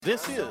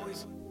This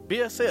is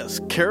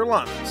BSS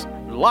Carolinas,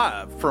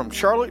 live from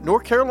Charlotte,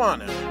 North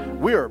Carolina.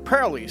 We are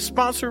proudly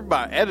sponsored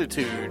by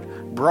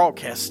Attitude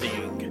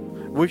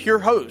Broadcasting with your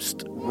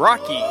host,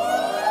 Rocky.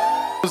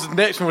 The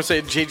next one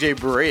said JJ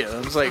Barea. I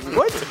was like,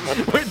 what?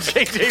 What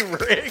JJ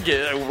Barea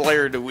get a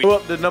player of the week? Go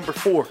up to number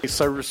 4, a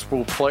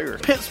serviceable player.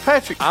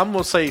 Fitzpatrick, I'm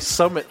going to say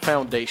Summit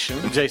Foundation,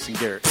 Jason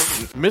Garrett.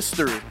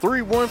 Mr.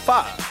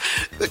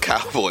 315. The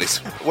Cowboys.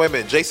 Wait a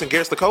minute, Jason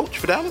Garrett's the coach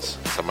for Dallas?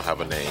 Someone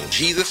have a name.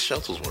 Jesus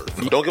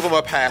Shuttlesworth. Don't give him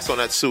a pass on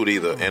that suit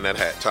either and that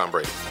hat, Tom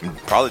Brady.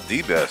 Probably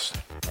the best.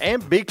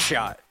 And Big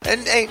Shot.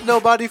 And ain't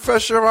nobody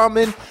fresher. I'm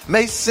in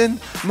Mason,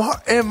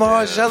 Martin,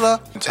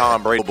 Margella.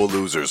 Tom Brady.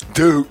 Losers.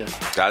 Dude.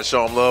 Gotta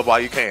show them love while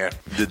you can.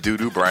 The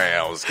Doo-Doo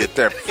Browns get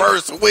their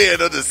first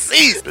win of the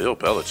season. Bill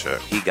Belichick.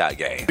 He got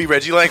game. Be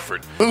Reggie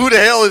Langford. Who the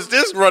hell is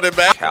this running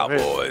back?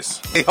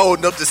 Cowboys. They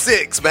holding up to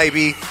 6,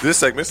 baby. This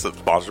segment is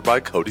sponsored by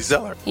Cody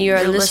Zeller. You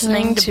are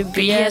listening to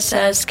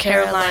BSS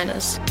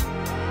Carolinas.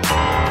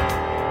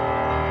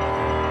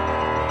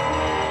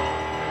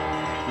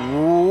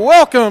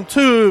 Welcome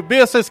to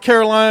BSS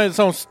Carolinas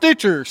on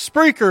Stitcher,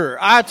 Spreaker,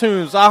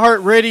 iTunes,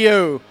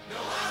 iHeartRadio.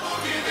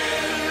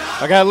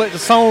 I gotta let the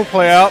song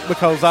play out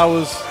because I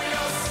was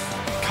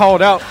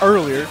called out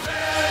earlier.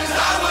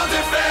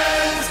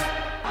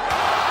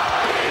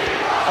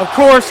 Of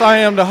course, I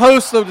am the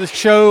host of the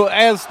show.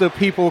 As the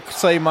people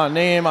say my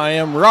name, I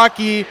am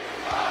Rocky.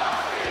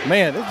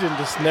 Man, it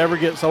just never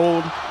gets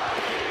old.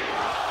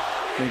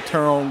 Let me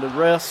turn on the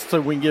rest so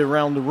we can get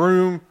around the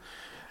room.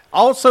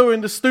 Also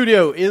in the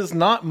studio is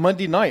not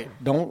Monday night.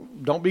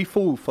 Don't be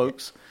fooled,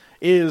 folks.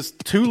 Is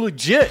Too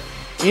Legit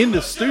in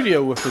the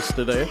studio with us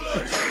today.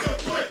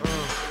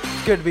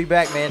 It's good to be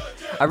back, man.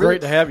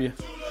 Great to have you.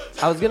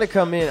 I was going to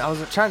come in. I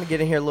was trying to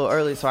get in here a little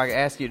early so I could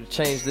ask you to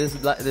change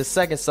this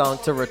second song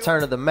to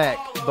Return of the Mac,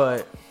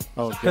 but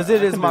because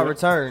it is my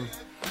return.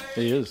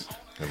 It is.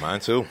 And mine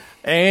too.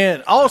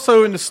 And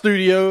also in the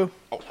studio.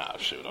 Oh,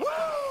 shoot.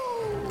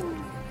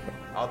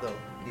 Although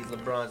these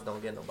LeBrons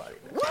don't get nobody.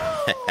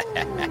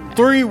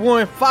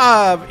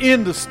 315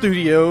 in the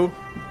studio.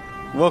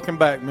 Welcome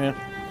back, man.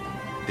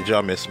 Did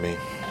y'all miss me?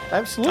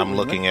 Absolutely. I'm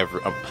looking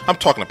I'm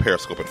talking to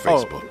Periscope and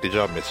Facebook. Did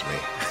y'all miss me?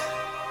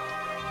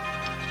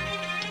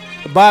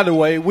 By the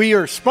way, we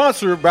are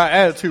sponsored by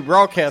Attitude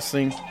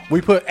Broadcasting.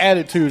 We put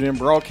attitude in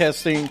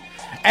broadcasting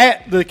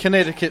at the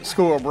Connecticut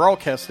School of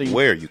Broadcasting.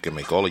 Where you can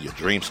make all of your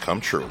dreams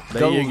come true.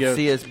 There you go.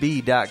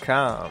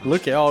 CSB.com.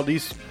 Look at all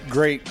these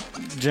great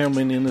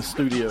gentlemen in the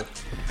studio.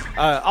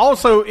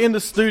 Also in the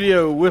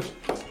studio with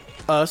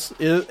us,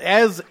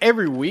 as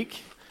every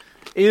week,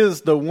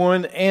 is the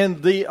one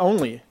and the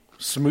only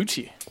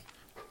Smoochie.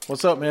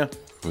 What's up, man?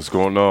 What's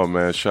going on,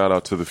 man? Shout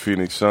out to the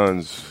Phoenix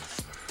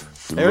Suns.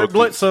 Eric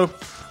Bledsoe.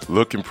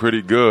 Looking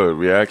pretty good.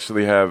 We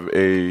actually have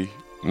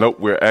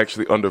we're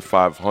actually under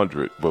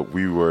 500, but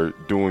we were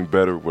doing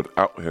better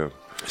without him.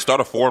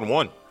 Started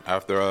 4-1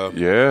 after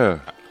yeah.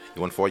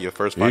 You won 4 of your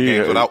first 5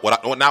 games not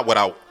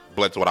without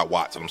Bledsoe, without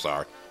Watson. I'm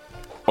sorry.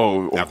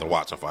 After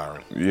Watson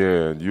firing.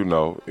 Yeah,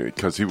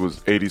 because he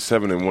was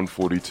 87 and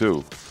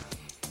 142.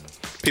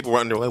 People were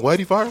under like, why did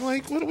he fire him?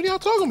 Like, what are y'all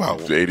talking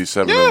about?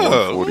 87 and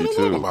 142. What are you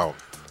talking about?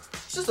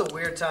 It's just a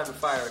weird time to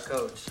fire a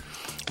coach.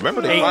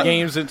 Remember 8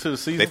 games into the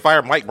season. They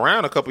fired Mike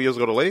Brown a couple years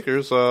ago to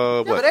Lakers.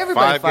 But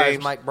everybody 5 fires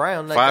games, Mike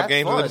Brown. 5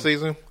 games into the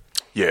season.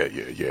 Yeah.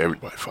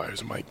 Everybody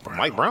fires Mike Brown.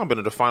 Mike Brown been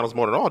in the finals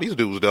more than all these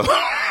dudes, though.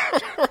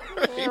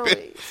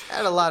 He's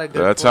had a lot of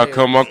good That's players. how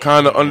come I'm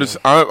kind of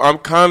I'm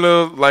kind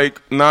of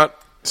like not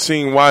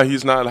seeing why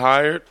he's not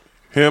hired,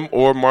 him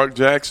or Mark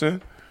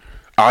Jackson.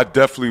 I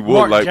definitely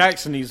would Mark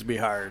Jackson needs to be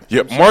hired.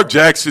 Yeah, Mark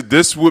Jackson,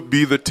 this would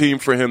be the team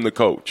for him to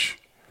coach.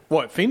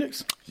 What,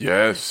 Phoenix?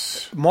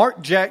 Yes.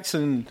 Mark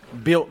Jackson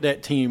built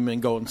that team in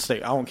Golden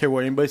State. I don't care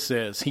what anybody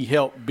says. He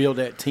helped build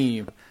that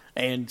team,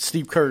 and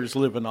Steve Kerr's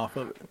living off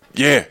of it.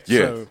 Yeah.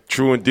 So,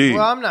 true indeed.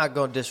 Well, I'm not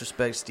going to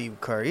disrespect Steve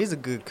Kerr. He's a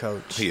good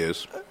coach. He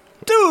is.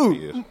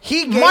 Dude,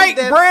 He Mike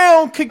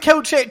Brown could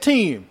coach that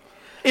team.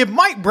 If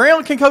Mike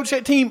Brown can coach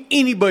that team,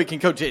 anybody can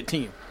coach that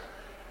team.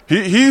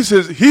 He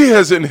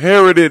has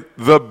inherited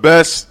the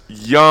best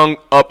young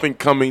up and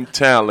coming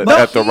talent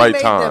at the right He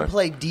made time. them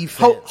play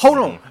defense. Hold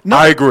on. No,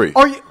 I agree.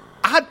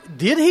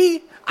 Did he?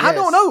 Yes. I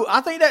don't know.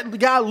 I think that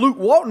guy Luke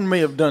Walton may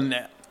have done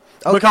that.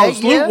 Okay,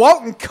 Because yeah. Luke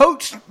Walton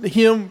coached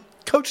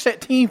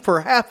that team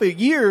for half a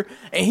year,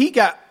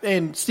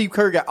 and Steve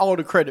Kerr got all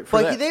the credit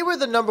for that. They were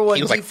the number one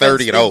He was like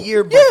defense 30-0. the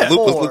year before.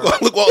 Luke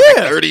was like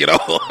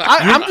 30-0.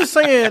 I'm just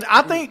saying,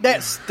 I think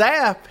that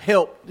staff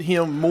helped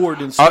him more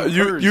than Steve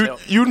Kerr's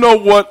helped. You know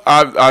what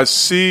I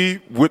see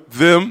with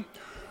them?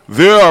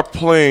 They are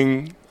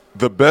playing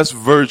the best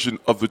version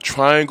of the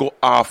triangle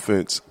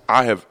offense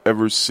I have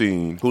ever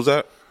seen. Who's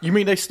that? You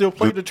mean they still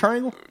play the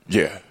triangle?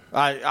 Yeah.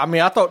 I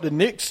mean, I thought the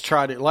Knicks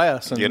tried it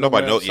last. Yeah,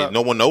 nobody knows. Yeah,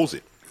 no one knows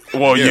it.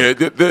 Well, yeah.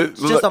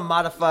 It's just a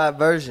modified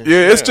version.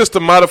 Yeah, it's just a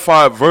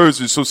modified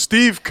version. So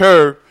Steve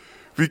Kerr,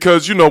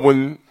 because,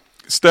 when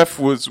Steph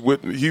was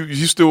with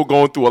he's still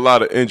going through a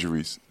lot of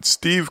injuries.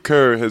 Steve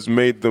Kerr has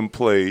made them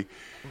play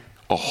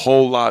a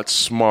whole lot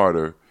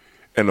smarter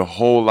and a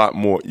whole lot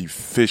more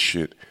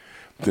efficient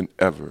than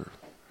ever.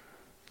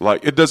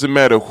 Like, it doesn't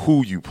matter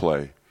who you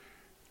play.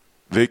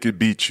 They could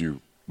beat you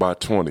by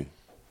 20.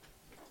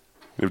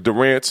 If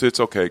Durant sits,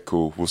 okay,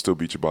 cool, we'll still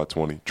beat you by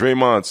 20.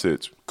 Draymond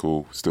sits,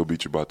 cool, still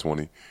beat you by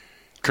 20.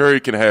 Curry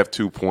can have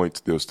 2 points,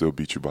 they'll still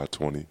beat you by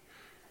 20.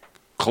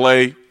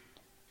 Klay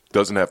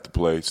doesn't have to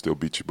play, still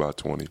beat you by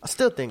 20. I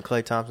still think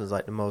Klay Thompson's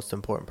like the most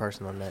important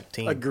person on that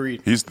team.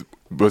 Agreed.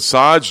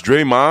 Besides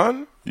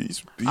Draymond,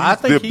 he's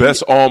the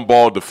best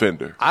on-ball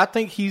defender. I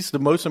think he's the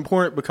most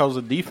important because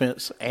of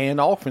defense and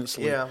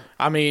offensively. Yeah.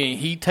 I mean,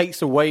 he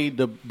takes away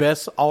the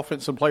best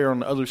offensive player on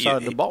the other side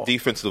of the ball.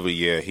 Defensively,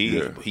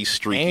 he's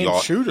streaky.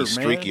 And shooter, he's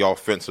streaky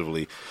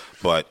offensively,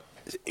 but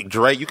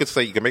Dre, you can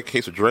make a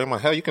case for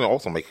Draymond. Hell, you can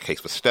also make a case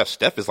for Steph.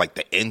 Steph is like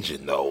the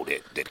engine, though,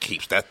 that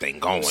keeps that thing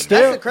going. That's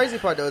the crazy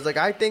part, though. Is like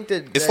I think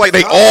that it's like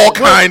they all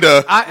kind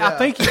of. I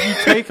think if you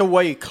take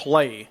away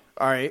Klay,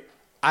 all right,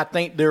 I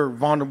think they're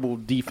vulnerable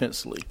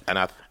defensively,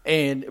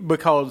 and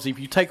because if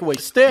you take away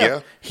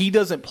Steph, he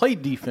doesn't play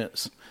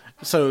defense.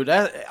 So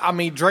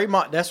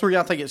Draymond. That's where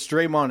I think it's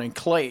Draymond and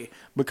Klay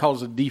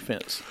because of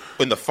defense.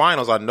 In the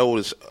finals, I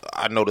noticed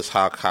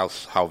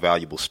how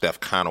valuable Steph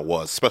kind of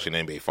was, especially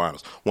in the NBA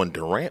Finals. When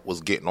Durant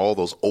was getting all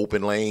those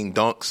open lane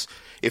dunks,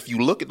 if you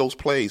look at those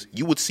plays,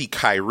 you would see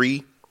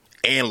Kyrie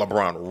and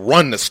LeBron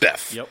run to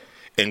Steph. Yep.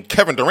 And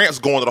Kevin Durant's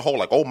going to the hole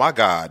like, oh my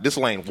God, this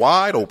lane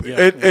wide open.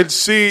 Yeah.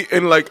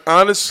 And like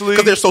honestly,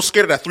 because they're so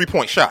scared of that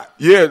 3-point shot.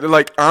 Yeah,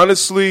 like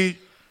honestly.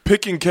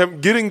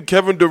 Getting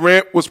Kevin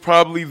Durant was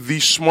probably the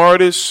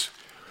smartest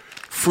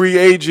free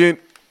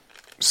agent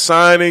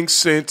signing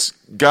since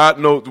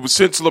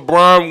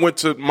LeBron went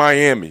to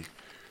Miami.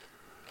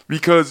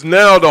 Because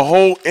now the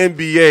whole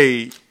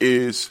NBA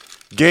is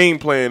game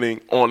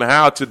planning on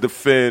how to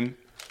defend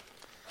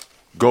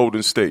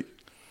Golden State.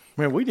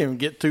 Man, we didn't even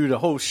get through the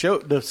whole show,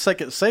 the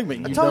second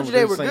segment. I told you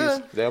they were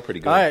good. They were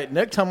pretty good. All right,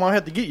 next time I'll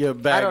have to get you a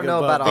bag I don't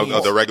know about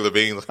of the regular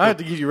beans. I have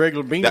to give you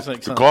regular beans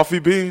next time. The coffee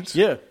beans?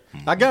 Yeah.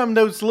 I got them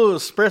those little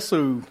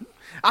espresso.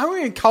 I don't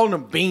even call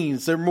them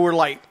beans. They're more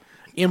like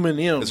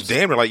M&M's. It's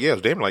damn near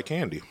like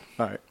candy.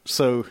 All right.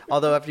 So,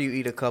 although after you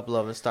eat a couple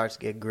of them, it starts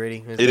to get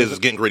gritty. It's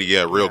getting gritty.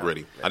 Yeah, real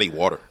gritty. I need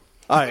water.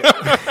 All right.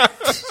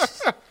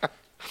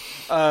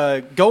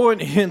 Going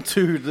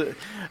into the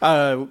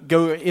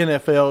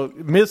NFL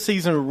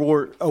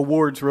midseason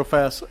awards real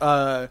fast.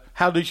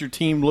 How does your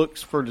team look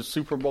for the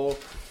Super Bowl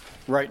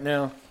right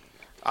now?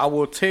 I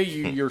will tell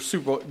you your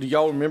Super Bowl. Do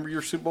y'all remember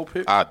your Super Bowl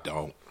picks? I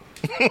don't.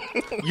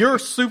 Your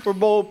Super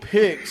Bowl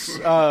picks.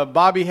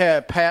 Bobby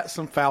had Pats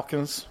and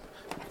Falcons.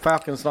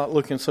 Falcons not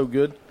looking so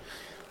good.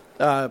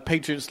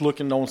 Patriots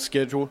looking on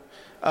schedule.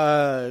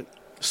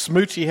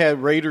 Smoochie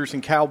had Raiders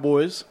and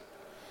Cowboys.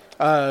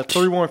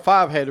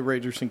 315 had the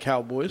Raiders and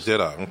Cowboys.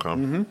 Did I? Okay.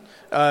 Mm-hmm.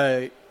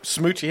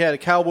 Smoochie had the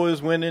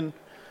Cowboys winning.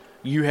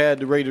 You had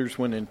the Raiders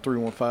winning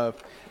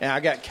 315. And I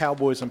got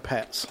Cowboys and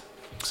Pats.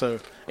 So,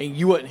 and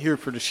you wasn't here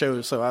for the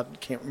show, so I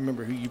can't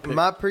remember who you picked.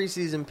 My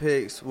preseason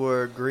picks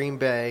were Green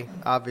Bay.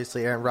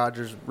 Obviously, Aaron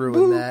Rodgers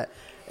ruined that.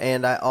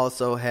 And I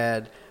also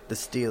had the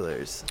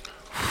Steelers.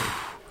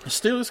 The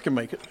Steelers can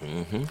make it.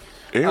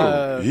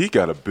 Mm-hmm. He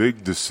got a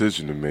big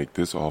decision to make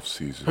this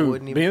offseason. Who,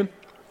 Ben?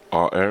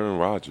 Aaron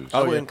Rodgers.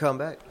 I wouldn't come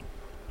back.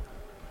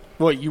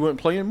 What, you wouldn't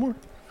play anymore?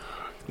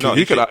 No,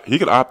 he could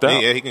opt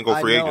out. Yeah, he can go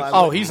free agent.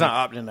 Oh, he's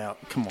not opting out.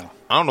 Come on.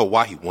 I don't know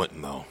why he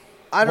wouldn't, though.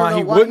 I don't know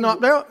he wouldn't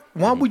opt out?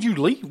 Why would you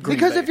leave Green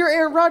Because Bay? if you're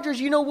Aaron Rodgers,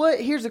 you know what?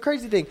 Here's the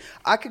crazy thing.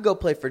 I could go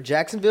play for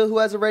Jacksonville, who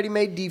has a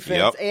ready-made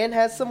defense and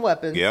has some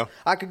weapons. Yeah.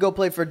 I could go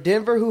play for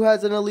Denver, who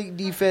has an elite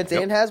defense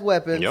and has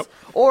weapons.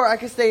 Or I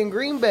could stay in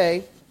Green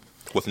Bay.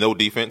 With no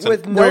defense?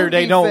 With no where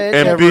they don't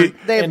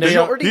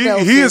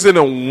defense. He is in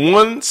a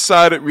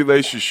one-sided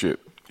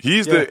relationship.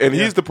 He's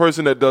the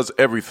person that does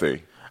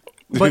everything.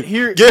 But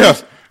here's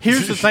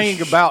the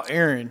thing about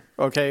Aaron,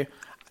 okay?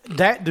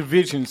 That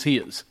division's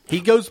his. He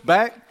goes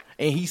back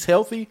and he's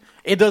healthy.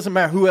 It doesn't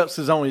matter who else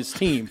is on his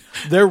team.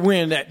 They're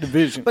winning that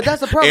division. But that's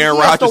the problem. Aaron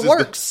he has Rodgers to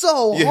work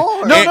so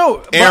hard.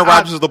 No. Aaron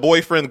Rodgers is the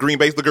boyfriend, Green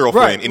Bay's the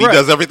girlfriend, and he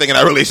does everything in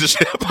that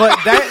relationship.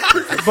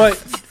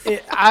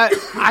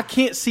 I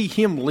can't see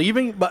him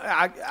leaving, but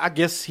I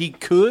guess he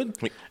could.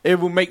 It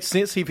would make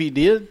sense if he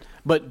did.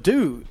 But,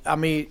 dude, I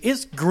mean,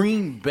 it's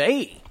Green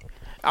Bay.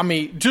 I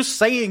mean, just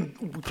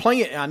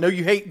playing, I know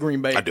you hate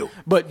Green Bay. I do.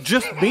 But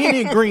just being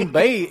in Green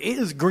Bay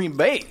is Green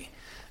Bay.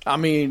 I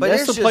mean, but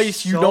that's the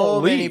place you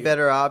don't leave. Many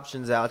better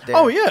options out there.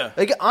 Oh, yeah.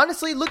 Like,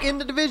 honestly, look in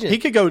the division. He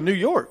could go to New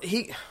York.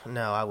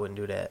 No, I wouldn't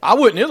do that. I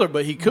wouldn't either,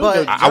 but he could go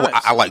to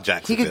Giants. I like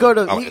Jackson. He could go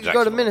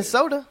to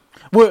Minnesota.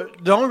 Well,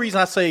 the only reason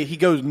I say he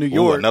goes to New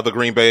York. Another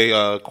Green Bay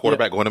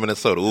quarterback going to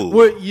Minnesota. Ooh.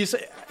 Well, you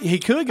say he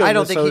could go to Minnesota. I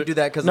don't think he'd do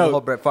that because of the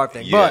whole Brett Favre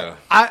thing. But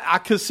I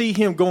could see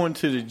him going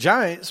to the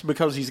Giants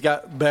because he's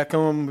got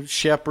Beckham,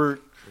 Shepard,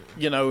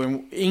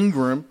 and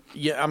Ingram.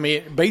 Yeah, I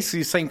mean, basically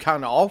the same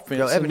kind of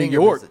offense in New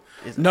York.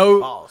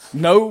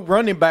 No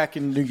running back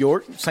in New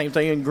York. Same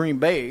thing in Green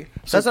Bay.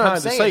 That's what I'm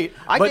saying.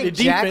 I think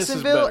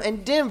Jacksonville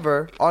and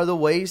Denver are the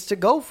ways to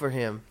go for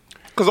him.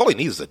 Because all he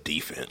needs is a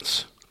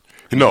defense.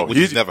 No, which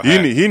he's never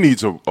had. he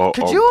needs a you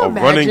running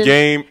imagine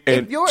game if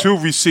and you're- 2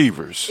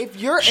 receivers. If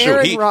you're Shoot,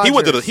 Aaron he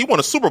Rodgers, won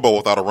a Super Bowl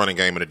without a running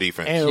game and a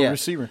defense. And a Yeah.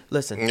 receiver.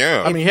 Listen,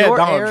 Yeah. if I mean, he had you're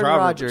Donald Aaron Driver,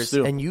 but Rodgers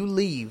still. and you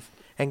leave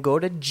and go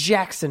to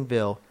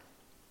Jacksonville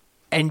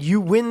and you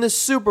win the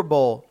Super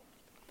Bowl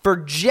for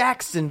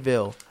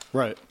Jacksonville,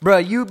 Right. bro,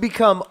 you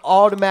become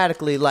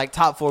automatically like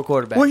top 4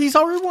 quarterback. Well, he's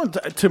already won.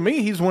 To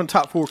me, he's won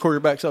top 4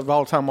 quarterbacks of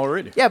all time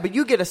already. Yeah, but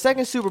you get a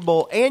second Super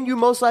Bowl, and you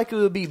most likely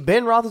will be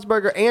Ben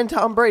Roethlisberger and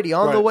Tom Brady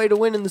on the Right. way to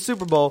winning the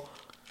Super Bowl,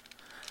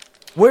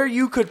 where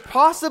you could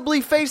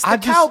possibly face the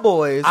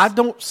Cowboys. I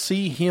don't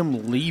see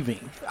him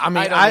leaving. I mean,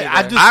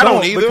 I don't either. I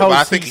don't either, because but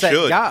I think he's he that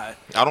should. guy.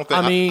 I don't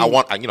think. I mean, I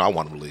want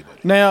him to leave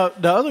it. Now,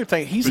 the other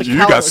thing, he's a You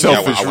got Cali-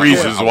 selfish I want-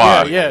 reasons I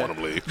why. Yeah, want him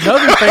to leave.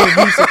 Another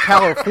thing, he's a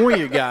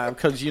California guy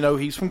because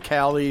he's from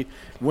Cali,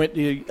 went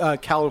to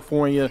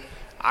California.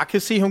 I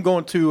could see him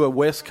going to a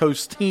West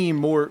Coast team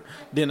more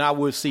than I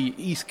would see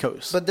East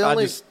Coast. but the I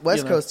only just,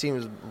 West Coast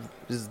team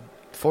is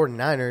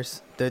 49ers.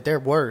 They're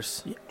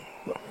worse.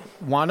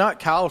 Why not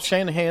Kyle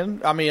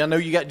Shanahan? I mean, I know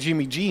you got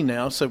Jimmy G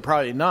now, so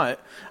probably not.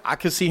 I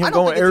could see him I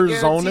don't going think it's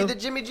a Arizona. guarantee that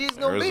Jimmy G's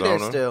going to be there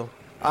Arizona. still.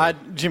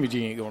 Jimmy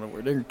G ain't going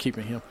nowhere. They're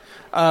keeping him.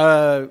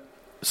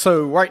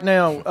 So right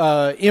now,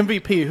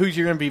 MVP. Who's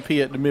your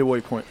MVP at the midway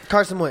point?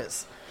 Carson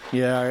Wentz.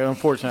 Yeah,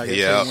 unfortunately, I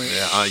Yeah, guess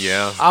Wentz.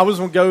 yeah. I was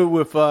gonna go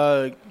with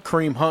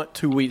Kareem Hunt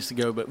 2 weeks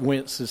ago, but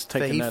Wentz is But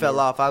taking he that fell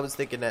over. off. I was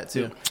thinking that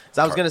too. Yeah.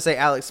 So I was going to say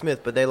Alex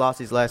Smith, but they lost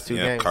these last 2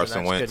 Yeah, games. Carson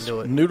and I just Wentz. couldn't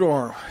do it. Noodle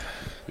arm.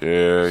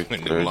 Yeah,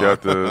 Good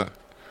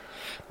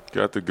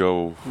got to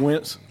go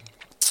Wentz.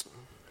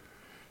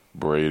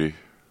 Brady.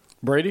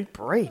 Brady.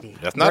 Brady.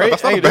 That's not Brady-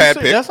 a hey, bad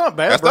pick. that's not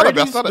bad. That's not a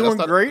Brady's doing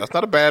great. That's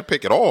not a bad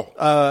pick at all.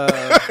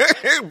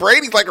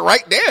 Brady's like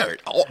right there.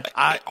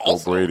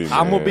 Brady, man.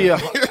 I'm gonna be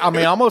I'm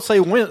gonna say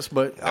Wentz,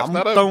 but I'm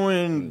not a-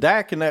 throwing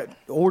Dak in that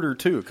order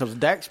too because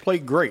Dak's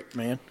played great,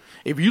 man.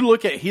 If you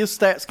look at his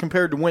stats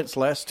compared to Wentz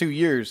last 2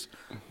 years,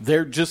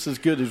 they're just as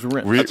good as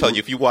Wentz. I tell you,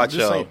 if you watch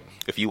Just saying.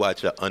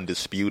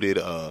 Undisputed,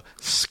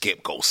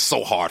 Skip goes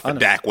so hard for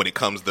Dak when it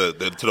comes to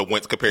the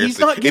Wentz comparison. He's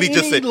not And he getting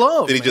just any said,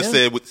 love, then he just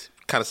man. said,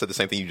 kind of said the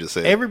same thing you just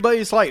said.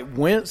 Everybody's like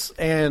Wentz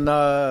and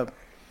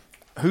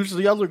who's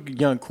the other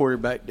young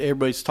quarterback that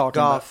everybody's talking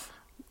Goff.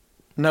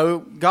 about? No,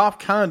 Goff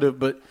kind of,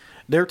 but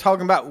they're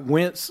talking about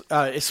Wentz,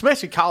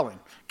 especially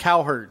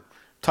Cowherd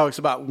talks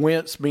about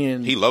Wentz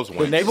being He loves the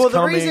Wentz. next Well, the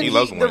coming. reason He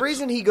loves the Wentz.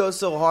 reason he goes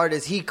so hard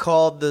is he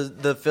called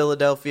the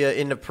Philadelphia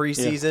in the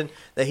preseason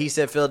that he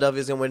said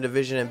Philadelphia's going to win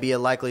division and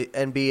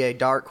be a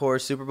dark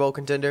horse Super Bowl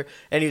contender,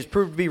 and he was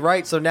proved to be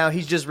right. So now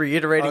he's just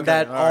reiterating Okay,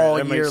 that all right, all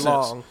that makes year sense.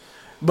 long.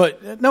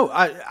 But no,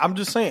 I'm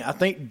just saying. I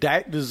think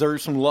Dak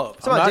deserves some love.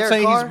 So I'm about not Derek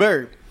saying Carr? he's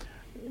better.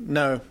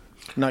 No,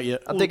 not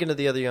yet. I'm thinking of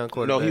the other young No,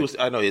 quarterback.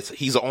 I know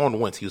he's on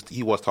Wentz.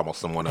 He was talking about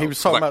someone else. He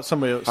was talking Like, about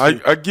somebody else.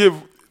 too. I give.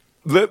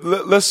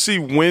 Let's see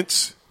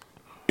Wentz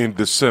in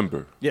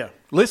December. Yeah.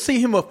 Let's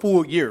see him a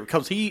full year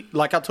because he,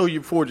 like I told you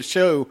before the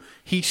show,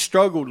 he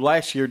struggled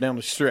last year down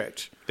the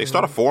stretch. They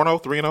started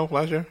 4-0, 3-0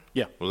 last year.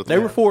 Yeah. Was it They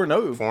were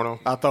 4-0. 4-0?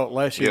 I thought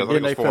last year. Yeah, I thought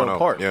Then it they was fell 4-0.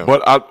 apart. Yeah.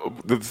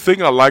 But the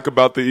thing I like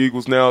about the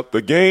Eagles now,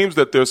 the games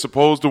that they're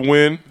supposed to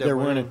win, They're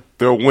winning.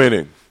 they're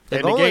winning. They've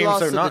And the only games lost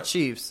they're to not- the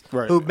Chiefs,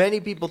 Right. who many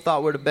people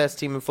thought were the best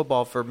team in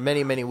football for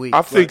many, many weeks.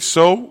 I think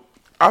so.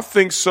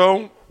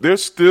 They're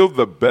still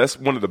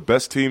one of the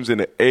best teams in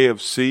the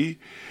AFC.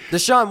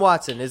 Deshaun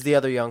Watson is the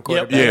other young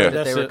quarterback Yeah. that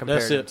they That's were it. comparing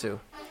That's him it. to.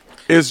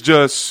 It's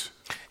just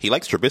He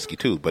likes Trubisky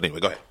too. But anyway,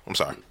 go ahead. I'm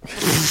sorry.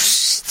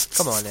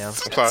 Come on now. I'm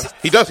sorry.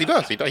 He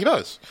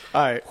does.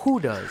 All right. Who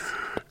does?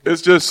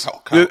 it's just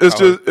Kyle-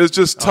 it's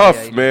just tough,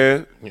 yeah, you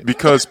man,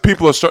 because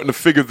people are starting to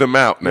figure them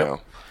out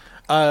now.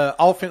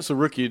 Offensive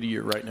rookie of the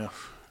year right now.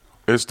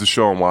 It's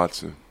Deshaun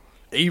Watson.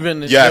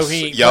 Even Yes, though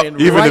he ain't yep. playing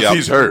Even really if well.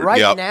 he's hurt. Right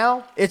Yep.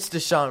 now, it's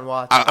Deshaun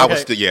Watson. I was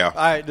Okay. still, yeah. All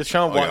right,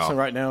 Deshaun yeah. Watson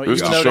right now.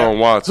 It's Even though Deshaun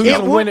Watson. Who's Yeah.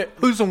 gonna win it?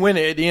 Who's gonna win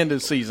it at the end of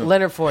the season?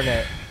 Leonard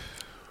Fournette.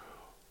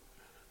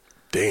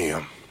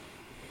 Damn.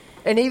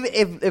 And even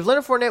if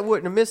Leonard Fournette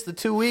wouldn't have missed the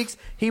 2 weeks,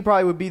 he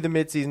probably would be the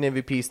midseason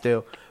MVP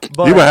still.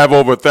 But He would have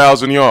over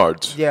 1,000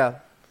 yards. yeah,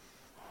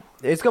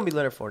 it's gonna be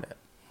Leonard Fournette.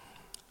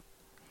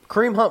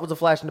 Kareem Hunt was a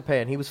flash in the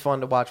pan. He was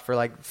fun to watch for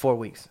like 4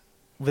 weeks.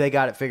 They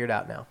got it figured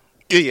out now.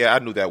 Yeah, I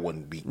knew that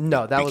wouldn't be.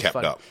 No, that be was kept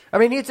fun. up. I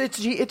mean, it's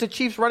a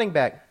Chiefs running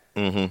back.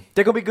 Mm-hmm.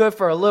 They're gonna be good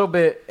for a little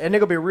bit, and they're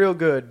gonna be real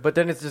good. But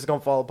then it's just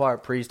gonna fall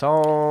apart. Priest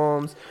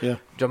Holmes, Yeah.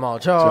 Jamal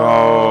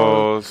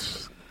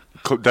Charles,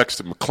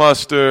 Dexter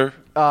McCluster,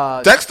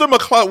 Dexter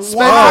McClellan. Oh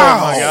Wow.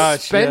 my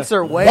gosh!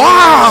 Spencer Wade.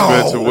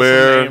 Spencer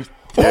Ware.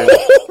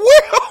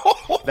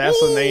 That's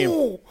the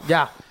name.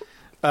 Yeah,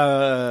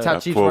 that's how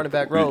Chiefs running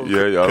back rolls.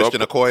 Yeah.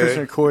 Christian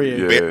Christian Okoye.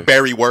 Okoye. Yeah.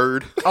 Barry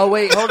Word. Oh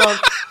wait, hold on.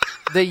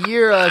 The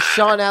year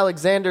Sean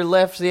Alexander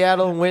left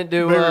Seattle and went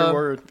to Very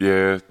word.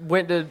 Yeah.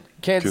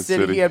 Kansas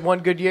City. He had one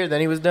good year,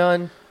 then he was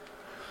done.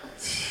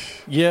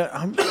 Yeah,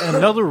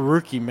 another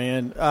rookie,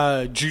 man.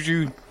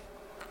 Juju.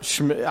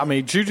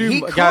 Juju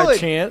He got a could.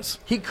 chance.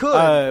 He could.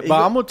 But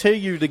I'm gonna tell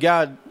you, the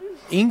guy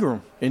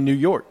Ingram in New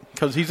York,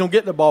 because he's gonna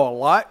get the ball a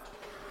lot.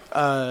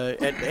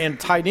 and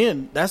tight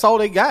end. That's all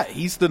they got.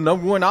 He's the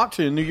number one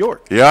option in New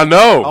York Yeah, I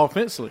know.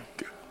 offensively.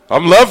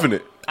 I'm loving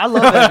it. I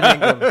love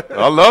Evan Ingram.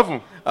 I love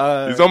him.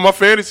 He's on my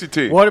fantasy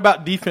team. What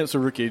about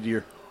defensive rookie of the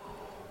year?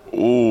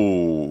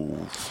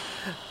 Ooh.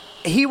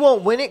 He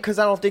won't win it because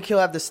I don't think he'll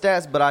have the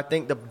stats, but I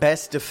think the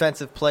best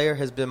defensive player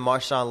has been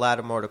Marshawn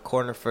Lattimore, the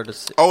corner for the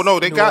Oh no,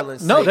 they New got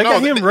Orleans No, Saints. they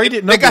got him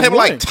rated They got him number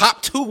one. like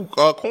top 2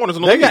 corners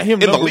in the They league. got him in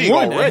the number league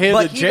one already. ahead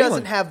But of he Jalen.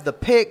 doesn't have the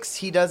picks.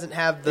 He doesn't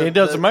have the. It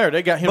doesn't matter.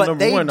 They got him but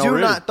number they one do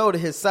already. not throw to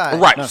his side.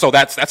 Right, so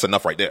that's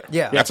enough right there.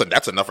 Yeah. that's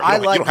enough. I You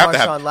don't, like you don't have to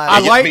have. Marshawn I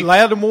Lattimore. like me-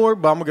 Lattimore,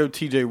 but I'm gonna go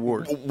T.J.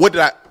 Ward. What did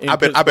I've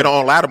been Pittsburgh.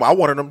 on Lattimore. I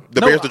wanted them the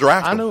No, Bears to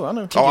draft I him.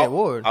 know. T.J.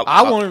 Ward.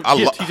 I want to lo-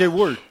 get T.J.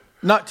 Ward,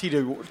 not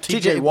T.J. Ward.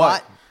 T.J.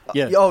 Watt.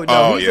 Yeah. Oh no,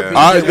 Oh, he's yeah.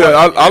 a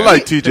beast. I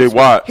like T.J.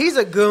 Watt. He's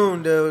a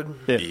goon, dude.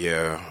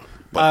 Yeah,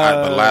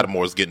 but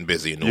Lattimore's getting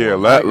busy in New Yeah,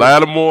 Orleans.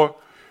 Lattimore.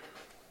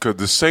 Because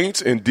the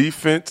Saints in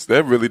defense,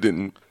 that really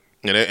didn't.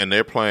 and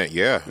they're playing.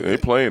 Yeah, They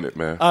ain't playing it,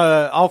 man.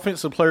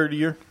 Offensive player of the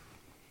year.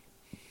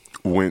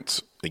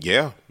 Wentz.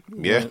 yeah.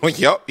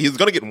 Yep. He's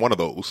gonna get one of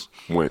those.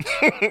 Wentz.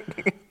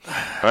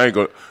 I ain't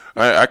gonna.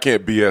 I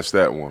can't BS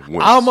that one.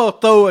 Wentz. I'm gonna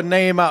throw a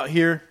name out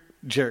here: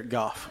 Jared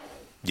Goff.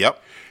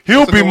 Yep.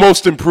 He'll be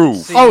most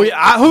improved. Oh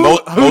yeah, who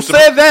most of-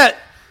 said that?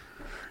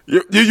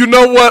 You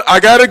know what? I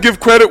gotta give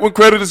credit when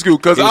credit is due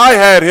because I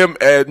had him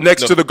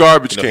next to the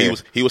garbage No, can.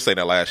 he was saying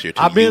that last year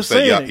too. I've He been was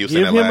saying, saying yep, it. he was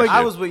saying Give that him last a-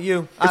 year. I was with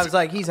you. I was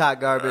like, he's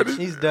hot garbage.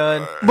 He's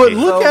done. But He's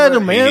look at over.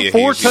 him, man. He-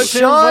 4 he- touchdowns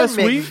Sean last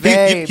week.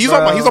 McVay. He's bro.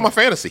 on my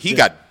fantasy. He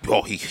got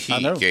I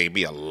he know. gave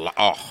me a lot.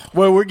 Oh,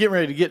 Well, we're getting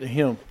ready to get to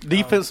him.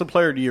 Defensive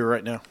player of the year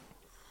right now.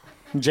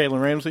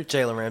 Jalen Ramsey.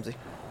 Jalen Ramsey.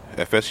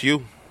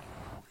 FSU.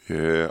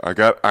 Yeah,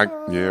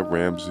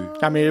 Ramsey.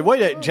 I mean, the way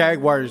that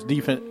Jaguars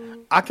defense,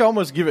 I can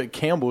almost give it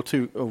Campbell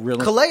too. Oh,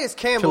 really? Calais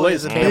Campbell Calais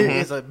is a Campbell.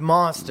 is a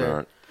monster.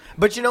 Right.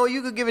 But you know what?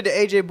 You could give it to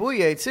AJ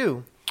Bouye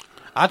too.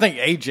 I think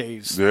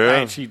AJ's Yeah.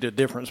 actually the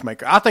difference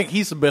maker. I think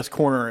he's the best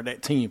corner of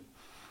that team.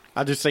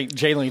 I just think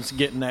Jalen's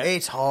getting that.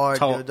 It's hard,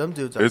 talk. dude. Them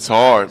dudes are It's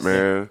hard, nice.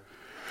 man.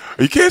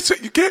 You can't.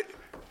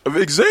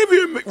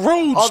 Xavier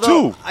Rhodes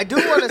Although too. I do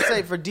want to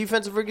say for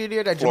defensive rookie of the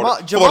year that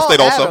Florida Jamal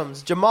State also.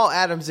 Adams, Jamal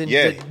Adams in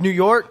Yeah. New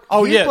York,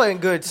 Oh, he's yeah. playing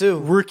good too.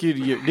 Rookie of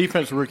the year,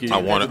 defensive rookie. Of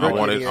I the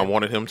year.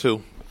 wanted him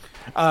too.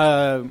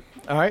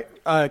 All right,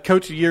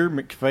 coach of the year,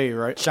 McVay,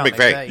 right? Sean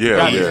McVay. Yeah,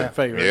 Gotta be yeah.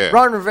 McVay, right? Yeah.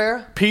 Ron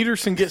Rivera.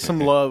 Peterson gets some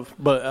love,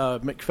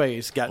 but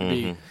McVay's got to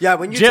be. Yeah,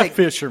 when you Jeff take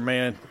Fisher,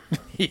 man.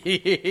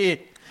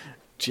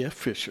 Jeff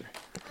Fisher.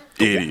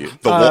 Idiot.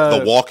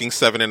 The walking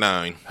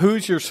 7-9.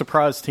 Who's your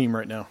surprise team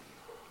right now?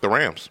 The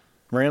Rams.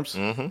 Rams?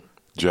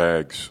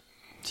 Jags.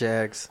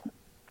 Jags.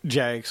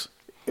 Jags.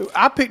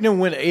 I picked them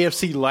to win the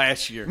AFC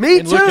last year. Me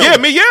And look too.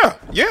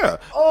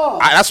 at- Oh.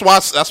 That's why.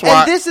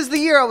 And this is the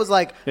year I was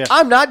like, Yeah.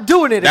 I'm not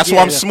doing it That's again.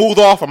 why I'm smooth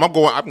off. I'm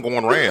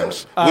going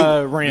Rams.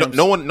 Rams.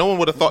 No one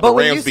would have thought But the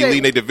when you Rams be say-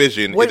 leading a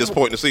division when- at this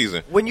point in the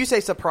season. When you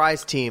say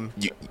surprise team,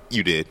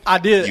 You did. I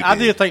did. You I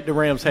did think the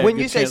Rams had. when a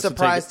good you say chance to take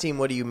surprise it. team,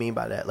 what do you mean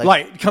by that?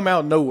 Like come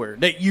out of nowhere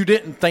that you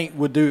didn't think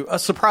would do a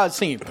surprise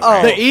team.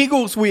 Oh. The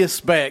Eagles we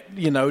expect,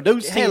 those Yeah,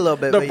 teams. a little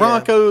bit, the but yeah.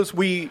 Broncos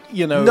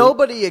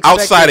nobody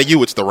expected Outside of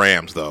you, it's the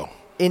Rams, though.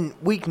 in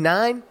week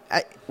 9.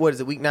 What is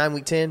it? Week 9,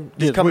 week 10?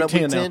 Yeah, it's coming week up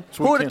week 10 now. 10. It's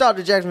Who week would have 10. thought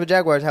the Jacksonville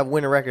Jaguars have a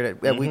winning record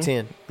at week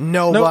 10?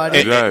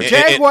 Nobody. No, Right.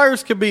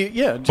 Jaguars could be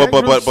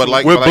But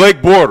like With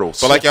Blake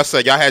Bortles. But like y'all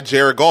said, y'all had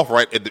Jared Goff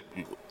right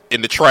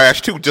in the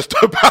trash too. Just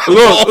about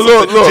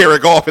Look.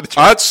 Jared Goff in the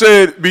trash. I'd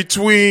said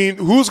between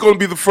who's going to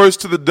be the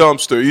first to the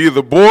dumpster,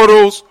 either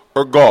Bortles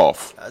or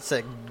Goff.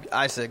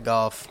 I said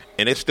golf.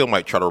 And they still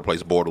might try to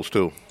replace Bortles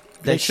too.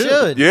 They should.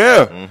 should.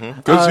 Yeah,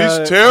 because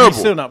he's terrible. He's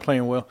still not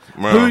playing well.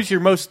 No. Who's your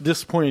most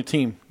disappointed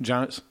team,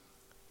 Giants?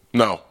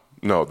 No,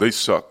 they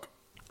suck.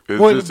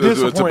 It's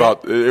Disappointed.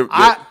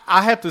 about.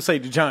 I have to say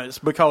the Giants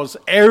because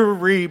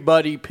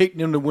everybody picked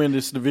them to win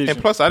this division.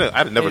 And plus, I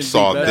never And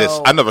saw be better. this.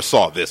 I never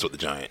saw this with the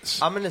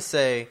Giants. I'm going to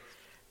say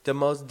the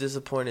most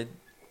disappointed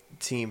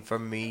team for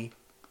me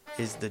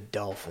is the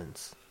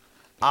Dolphins.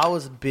 I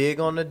was big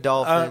on the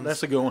Dolphins.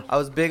 That's a good one. I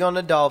was big on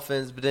the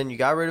Dolphins, but then you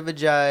got rid of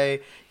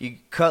Ajayi.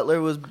 Cutler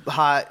was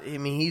hot. I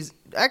mean,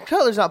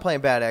 Cutler's not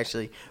playing bad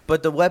actually,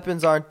 but the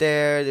weapons aren't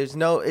there. There's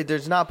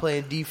not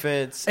playing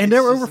defense, and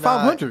they're over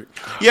 500.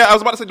 Yeah, I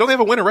was about to say, don't they have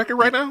a winning record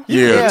right now?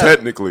 yeah,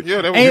 technically.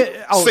 Yeah, they were And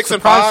 6 and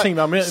surprise 5. team.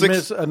 I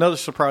miss another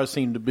surprise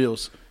team, the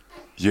Bills.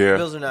 Yeah,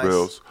 Bills are nice.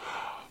 Bills.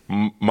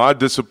 My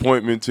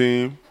disappointment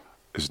team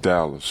is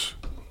Dallas.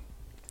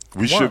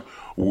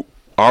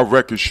 Our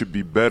record should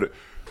be better.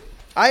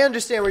 I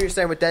understand what you're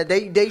saying with that.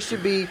 They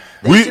should be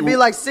We- should be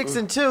like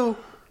 6-2.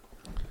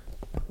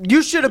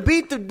 You should have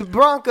beat the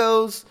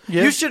Broncos.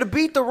 Yeah. You should have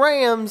beat the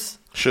Rams.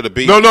 Should have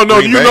beat. No.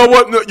 Green You Bay. know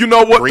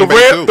what? Green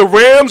Bay, too. The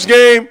Rams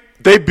game,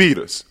 they beat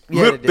us.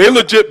 Yeah, They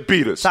legit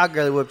beat us. Todd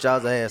Gurley whipped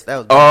y'all's ass.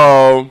 That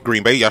was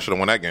Green Bay, y'all should have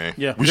won that game.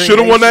 Yeah, We should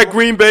have Bay won that should-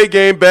 Green Bay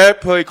game.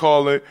 Bad play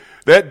calling.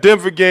 That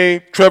Denver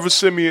game, Trevor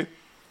Siemian,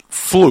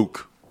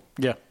 fluke.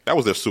 yeah. That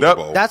was their Super That-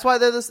 Bowl. That's why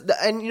they're this.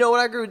 And you know what?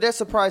 I agree with their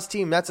surprise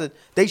team.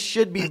 They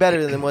should be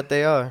better than what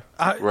they are.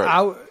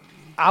 I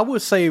I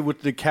would say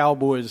with the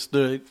Cowboys,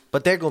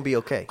 But they're going to be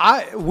okay.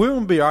 we're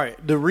going to be all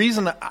right. The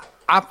reason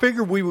I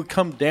figured we would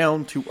come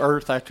down to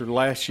earth after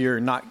last year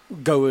and not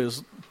go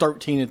as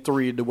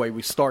 13-3 the way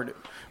we started.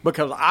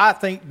 Because I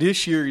think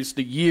this year is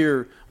the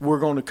year we're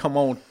going to come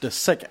on the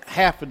second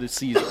half of the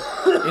season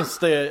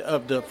instead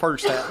of the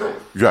first half.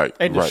 Right.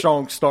 And the right.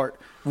 strong start.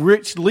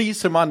 Which leads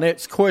to my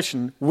next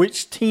question.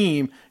 Which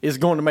team is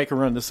going to make a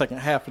run the second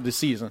half of the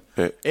season?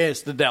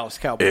 It's the Dallas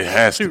Cowboys. It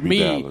has to be me,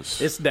 Dallas.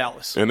 It's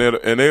Dallas. And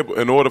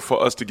in order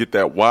for us to get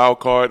that wild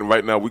card, and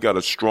right now we got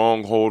a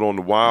strong hold on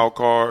the wild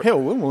card. Hell,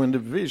 we'll win the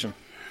division.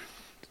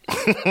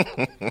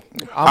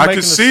 I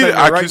can see that.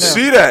 I can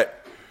see that.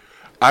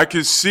 I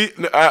can see.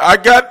 I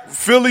got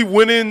Philly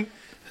winning.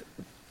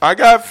 I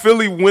got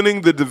Philly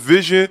winning the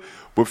division,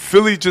 but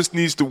Philly just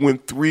needs to win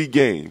 3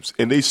 games,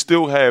 and they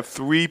still have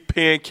 3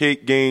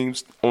 pancake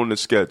games on the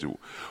schedule.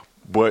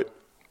 But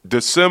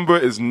December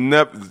is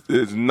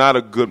not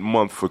a good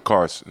month for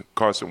Carson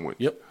Wentz.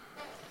 Yep.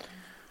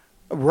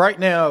 Right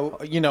now,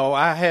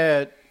 I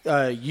had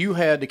you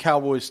had the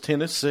Cowboys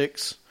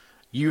 10-6.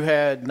 You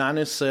had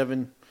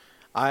 9-7.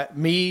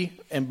 Me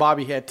and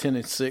Bobby had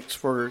 10-6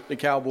 for the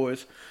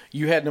Cowboys.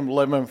 You had them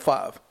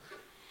 11-5.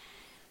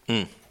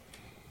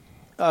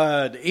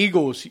 The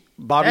Eagles,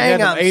 Bobby had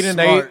them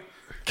 8-8.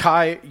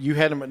 Kai, you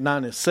had them at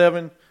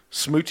 9-7.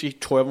 Smoochie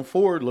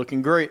 12-4,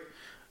 looking great.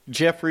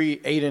 Jeffrey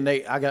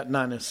 8-8. I got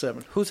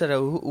 9-7. Who said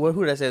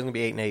who did I say it was going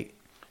to be 8-8?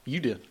 You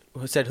did.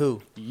 Who said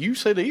who? You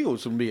said the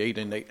Eagles would be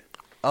 8-8.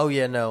 Oh,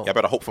 yeah, no. I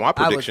better hope for my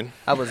prediction.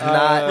 I was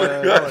not.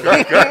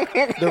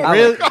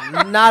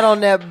 The not on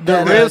that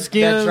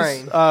Redskins,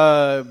 that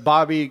train.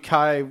 Bobby,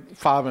 Kai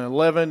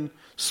 5-11,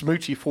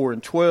 Smoochie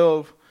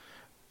 4-12.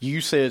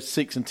 You said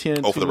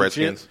 6-10. Oh, for the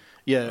Redskins?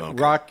 Yeah,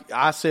 Okay. Rock.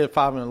 I said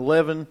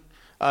 5-11.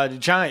 The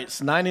Giants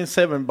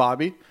 9-7.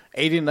 Bobby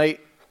 8-8.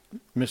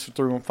 Mr.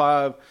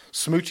 3-5.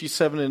 Smoochie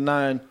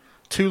 7-9.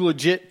 Too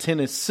Legit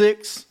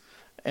 10-6.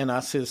 And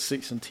I said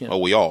 6-10. Oh,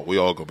 we all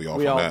gonna be off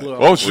We on all that. blew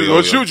up. Oh,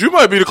 shoot! You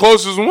might be the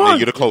closest one. Yeah,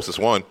 you're the closest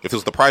one. If it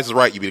was the Price is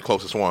Right, you'd be the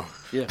closest one.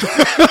 Yeah.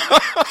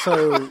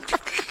 So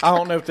I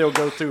don't know if they'll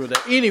go through with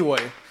that. Anyway,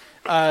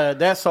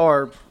 that's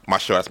our My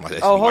show. That's my.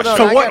 Oh, hold on.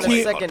 So I what got a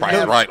team- second Price is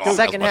half, Right. Oh, that's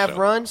second my half show.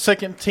 run.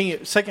 second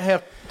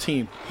half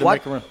team to What?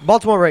 make a run.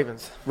 Baltimore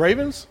Ravens.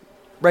 Ravens?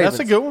 Ravens.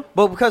 That's a good one.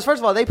 But because, first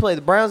of all, they play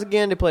the Browns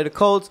again. They play the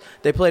Colts.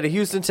 They play the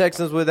Houston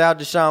Texans without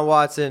Deshaun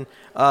Watson.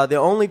 The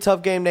only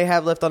tough game they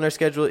have left on their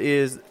schedule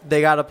is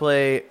they got to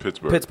play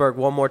Pittsburgh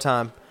one more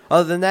time.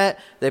 Other than that,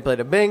 they play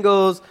the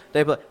Bengals.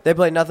 They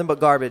play nothing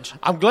but garbage.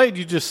 I'm glad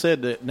you just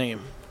said that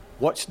name.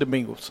 Watch the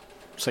Bengals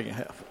second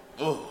half.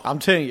 I'm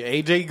telling you,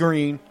 AJ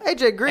Green.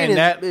 AJ Green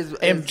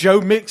and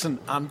Joe Mixon.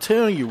 I'm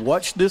telling you,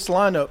 watch this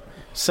lineup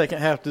second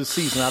half of the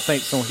season. I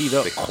think it's going to heat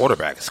up. The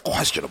quarterback is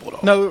questionable though.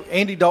 No,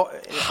 Andy Dalton.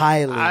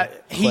 Highly during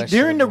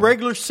the questionable.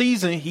 regular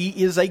season, he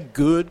is a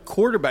good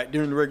quarterback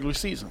during the regular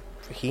season.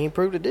 He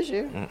improved it this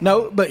year.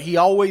 No, but he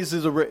always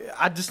is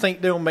I just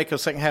think they'll make a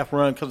second half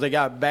run because they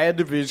got a bad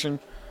division.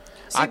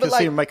 I can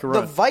see them make a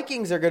run. The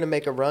Vikings are going to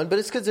make a run, but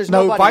it's because there's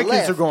No, nobody Vikings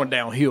left. are going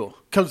downhill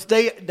because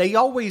they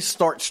always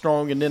start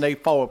strong and then they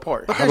fall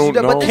apart. But I don't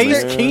know,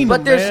 Case man. Keenum,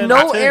 But there's man, I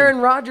no tell you. Aaron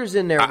Rodgers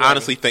in there. I Ray.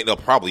 honestly think they'll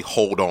probably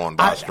hold on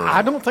by a string.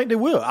 I don't think they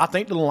will. I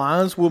think the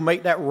Lions will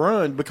make that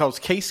run because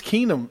Case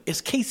Keenum is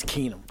Case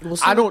Keenum.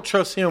 I don't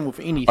trust him with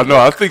anything. No,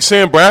 I think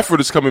Sam Bradford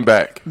is coming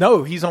back.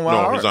 No, he's on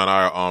No, IR. he's on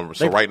our.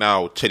 So right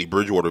now, Teddy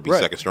Bridgewater would be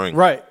second string.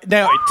 Right.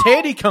 Now, if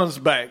Teddy comes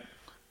back,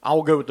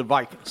 I'll go with the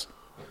Vikings.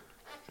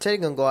 Teddy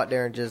gonna go out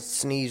there and just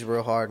sneeze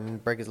real hard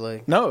and break his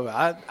leg. No,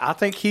 I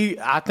think he's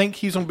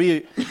gonna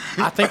be.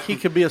 I think he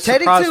could be a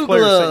Teddy surprise Two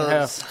player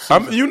Gloves.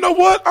 second half. You know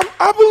what?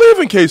 I believe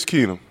in Case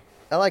Keenum.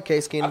 I like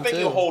Case Keenum I think too.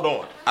 he'll hold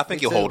on. I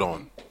think he'll hold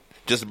on.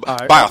 Just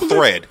right. by a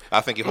thread.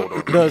 I think he'll hold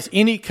on. Does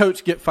any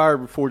coach get fired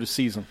before the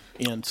season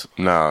ends?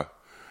 Nah,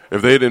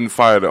 if they didn't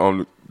fire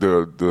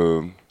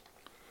the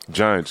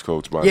Giants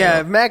coach by Yeah, now.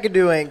 if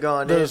McAdoo ain't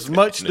gone, Does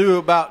much do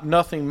about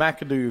nothing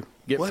McAdoo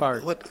get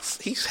fired?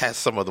 He has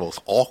some of the most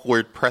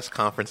awkward press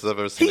conferences I've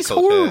ever seen. He's a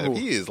coach have. horrible.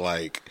 He is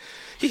like,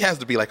 he has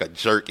to be like a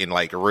jerk in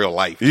like real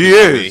life. He I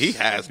is. mean, he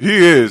has. He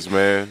is,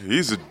 man.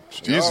 He's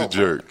a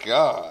jerk.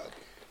 God.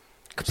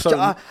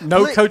 So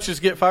no coaches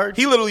get fired.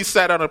 He literally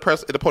sat down at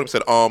the podium and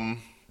said,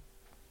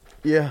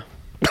 yeah.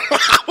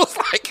 I was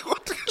like,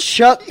 what the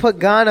Chuck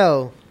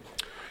Pagano.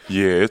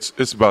 Yeah,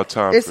 it's about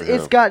time for him.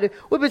 It's got.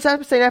 We've been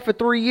saying that for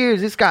 3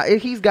 years. He's got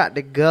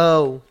to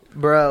go,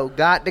 bro.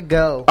 Got to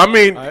go. I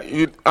mean,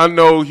 I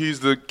know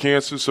he's the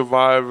cancer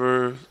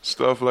survivor,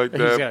 stuff like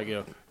that. He's gotta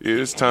go. Yeah,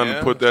 it's time Yeah,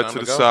 to put that time to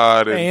to the go.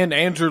 side. And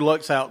Andrew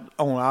Luck's out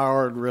on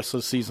IR the rest of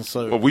the season.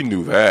 So Well, we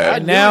knew that.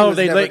 and knew he now was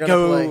they never let gonna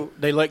go. play.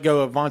 They let go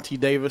of Vontae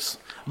Davis.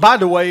 By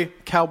the way,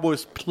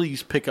 Cowboys,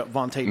 please pick up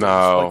Vontae Davis.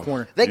 No. Play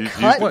corner. They You-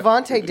 cut you-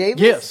 Vontae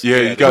Davis. Yes. Yeah,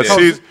 you got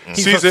Because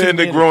he's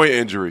season-ending a groin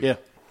injury. Yeah.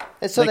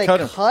 And so they cut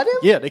him.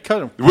 Yeah, they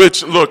cut him.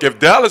 Which, look, if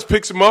Dallas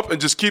picks him up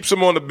and just keeps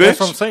him on the bench That's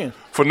what I'm saying.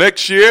 for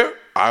next year,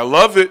 I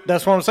love it.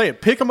 That's what I'm saying.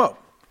 Pick him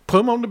up. Put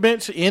him on the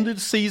bench. End of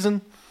the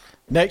season.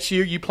 Next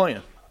year, you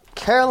playing.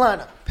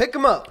 Carolina, pick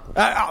him up.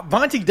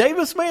 Vontae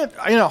Davis, man,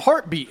 in a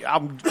heartbeat,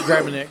 I'm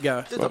grabbing that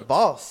guy. Dude, the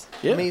boss.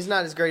 Yeah. I mean, he's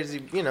not as great as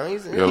he. You know,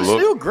 he's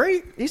Still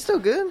great. He's still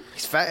good.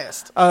 He's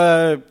fast.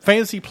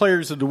 Fantasy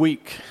players of the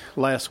week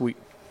last week.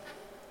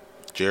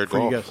 Jared For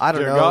you Goff. guys. I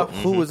don't Jared know Goff?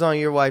 who was on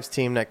your wife's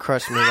team that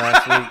crushed me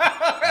last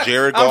week.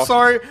 Jared I'm Goff.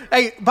 sorry.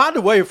 Hey, by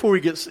the way, before we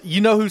get, you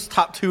know who's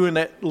top 2 in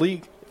that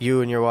league?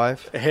 You and your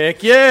wife.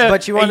 Heck yeah!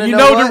 But you wanna And know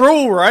know what? the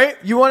rule, right?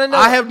 You wanna know-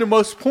 I have the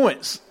most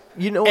points,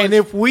 You know, and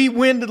what's- if we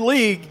win the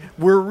league,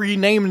 we're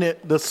renaming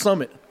it the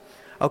Summit.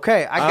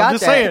 okay, I I'm got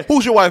just that. saying.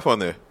 Who's your wife on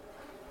there?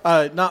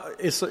 I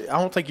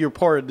don't think you're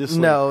part of this.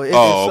 No, league. it's,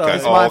 Okay.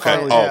 it's my Okay.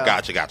 fault. Oh, yeah.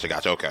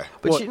 gotcha. Okay.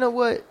 But What? you know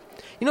what?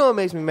 You know what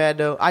makes me mad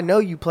though? I know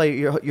you play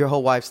your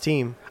whole wife's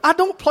team. I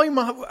don't play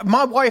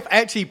my wife.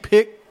 Actually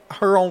picked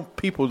her own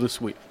people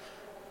this week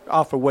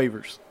off of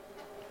waivers.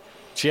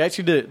 She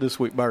actually did it this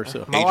week by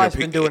herself. My wife's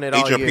been doing it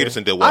all Adrian year.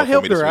 Peterson did well I for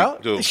helped me this her week,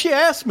 out. too. She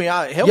asked me.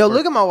 I helped Yo, her.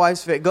 look at my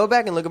wife's. Go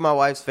back and look at my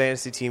wife's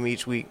fantasy team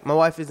each week. My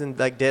wife is in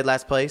like dead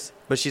last place,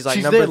 but she's like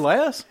She's number. dead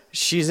last.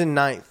 She's in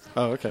 9th.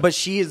 Oh, okay. But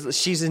she's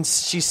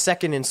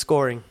second in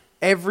scoring.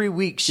 Every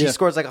week she Yeah.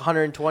 scores like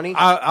 120.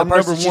 I'm the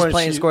person number she's one.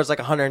 playing scores like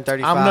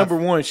 135. I'm number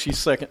 1. She's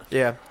second.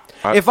 Yeah.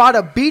 If I'd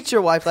have beat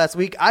your wife last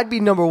week, I'd be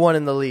number 1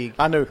 in the league.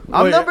 I know.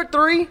 I'm Wait, number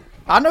 3.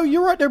 I know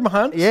you're right there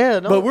behind us. Yeah,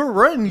 no. but we're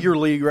running your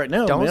league right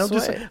now. Don't man.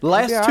 sweat. Just, You'll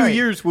last be 2 all right.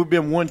 years we've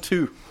been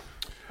 1-2.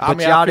 But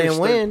y'all didn't finished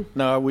win. third.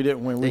 No, we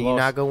didn't win. We Then you're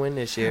lost. not gonna win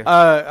this year. All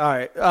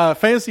right.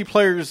 Fantasy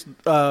players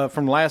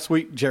from last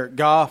week: Jared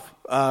Goff.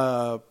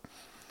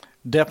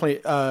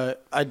 Definitely.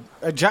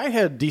 Jai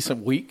had a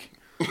decent week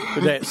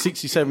with that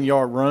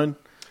 67-yard run.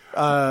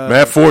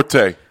 Matt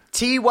Forte.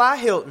 T.Y.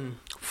 Hilton.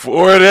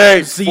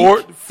 Forte.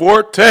 Zeke.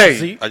 Forte.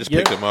 Zeke, I just yeah.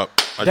 picked him up.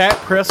 Dak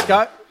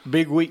Prescott,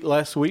 big week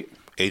last week.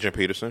 Adrian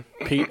Peterson.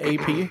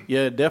 AP,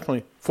 yeah,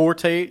 definitely.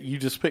 Forte, you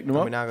just picked him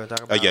We're up. not gonna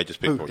talk about. Yeah, I just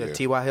picked him. Yeah.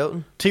 T.Y.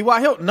 Hilton. T.Y.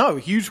 Hilton, no,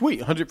 huge week,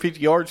 150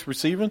 yards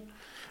receiving,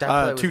 That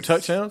play 2 was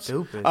touchdowns.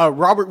 stupid.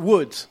 Robert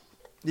Woods,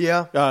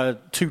 Yeah.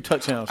 2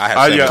 touchdowns. I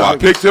had seven I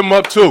pockets. picked him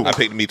up too. I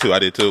picked me too. I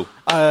did too.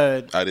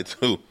 I did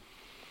too.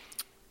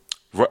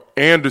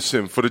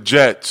 Anderson for the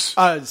Jets.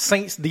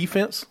 Saints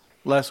defense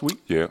last week,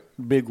 Yeah.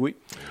 big week.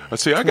 I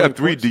see. I 20 got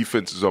 3 points.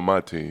 defenses on my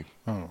team.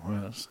 Oh,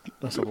 well,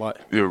 that's a lot.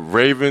 Yeah,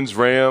 Ravens,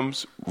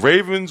 Rams, and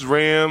Ravens,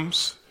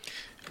 Rams,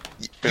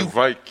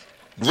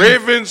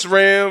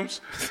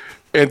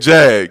 and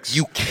Jags.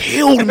 You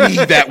killed me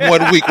that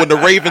 1 week when the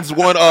Ravens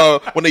won.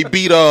 When they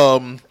beat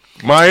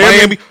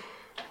Miami.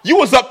 You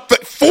was up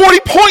 40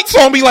 points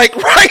on me, like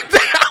right there.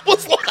 I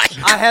was like,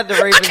 I had the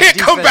Ravens I can't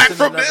come defense back in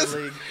from another this.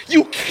 league.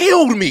 You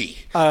killed me.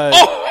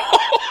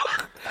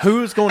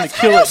 Who's going to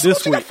kill it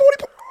this week?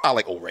 I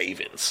like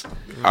Ravens.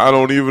 I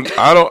don't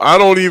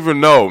even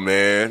know,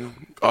 man.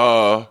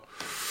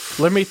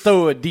 Let me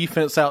throw a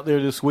defense out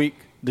there this week.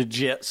 The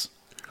Jets,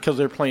 because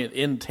they're playing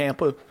in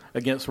Tampa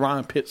against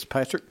Ryan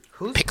Fitzpatrick.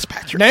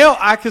 Fitzpatrick. Now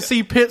I can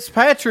see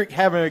Fitzpatrick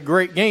having a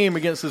great game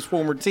against his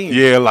former team.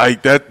 Yeah,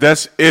 like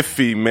that's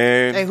iffy,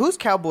 man. Hey, who's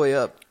Cowboy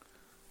up?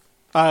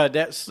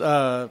 That's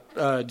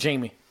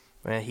Jamie.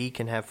 Man, he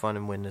can have fun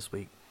and win this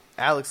week.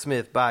 Alex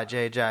Smith by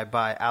JJ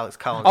by Alex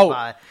Collins Oh.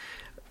 by.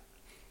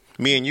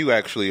 Me and you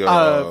actually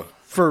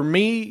For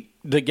me,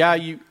 the guy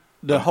in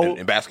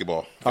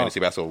basketball, fantasy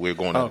basketball. We're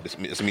going.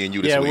 It's me and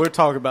you this yeah, week. we'll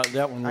talk about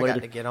that one I later.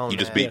 got to get on. You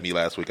just that. beat me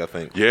last week, I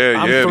think. Yeah,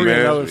 I'm yeah, 3-0,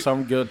 man. so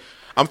I'm good.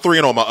 I'm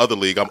 3-0 on my other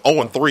league. I'm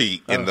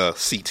 0-3 in the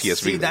CTSV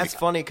See, league. that's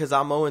funny because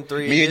I'm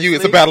 0-3. Me and you.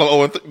 It's a battle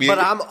of 0-3. But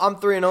I'm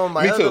 3-0 in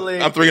my Me other too.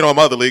 league. I'm 3-0 on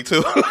my other league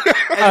too. And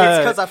it's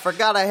because I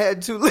forgot I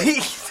had 2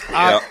 leagues.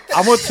 Yeah.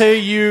 I'm going to tell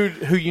you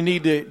who you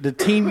need to, the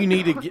team you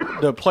need to get,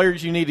 the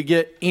players you need to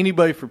get,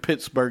 anybody for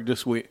Pittsburgh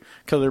this week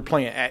because they're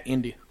playing at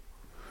India.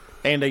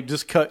 And they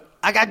just cut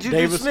I got Juju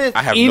Davis. Smith.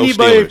 I have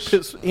anybody, no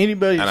Steelers.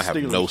 Anybody And I have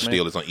Steelers, no man.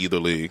 Steelers on either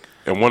league.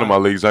 In one of my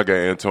leagues, I got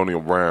Antonio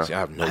Brown. See, I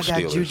have no I got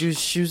Steelers. Juju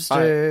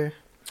Schuster.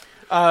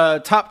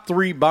 Top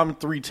 3, bottom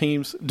 3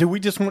 teams. Do we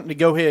just want to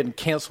go ahead and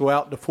cancel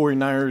out the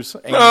 49ers?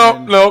 And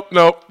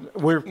No.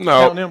 We're No,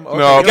 counting them?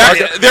 no.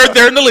 Okay.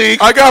 They're in the league.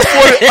 I got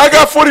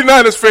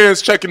 49ers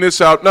fans checking this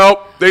out. Nope,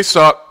 they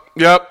suck.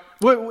 Yep.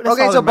 That's Okay,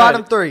 all so that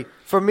bottom matters. 3.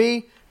 For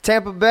me,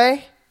 Tampa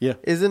Bay Yeah.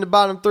 is in the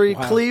bottom 3.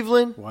 Wow.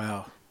 Cleveland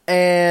Wow.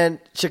 and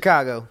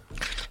Chicago.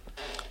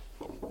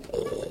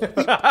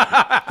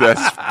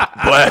 That's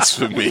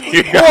blasphemy. Boy,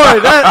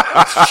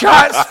 that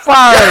shots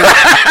fired.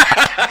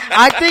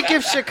 I think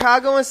if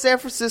Chicago and San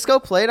Francisco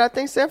played, I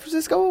think San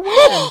Francisco would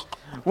win.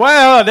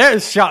 Wow, that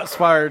is shots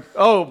fired.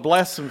 Oh,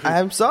 blasphemy.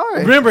 I'm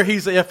sorry. Remember,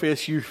 he's an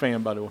FSU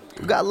fan, by the way.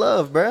 You got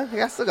love, bro.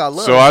 I still got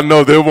love. So I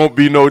know there won't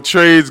be no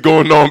trades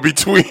going on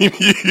between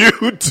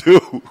you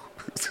two.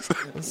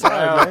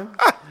 sorry, man.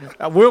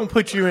 We'll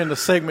put you in the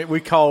segment we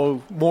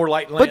call More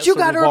Like Lance. But you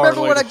got to remember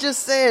what I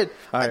just said.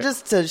 All I right.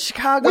 just to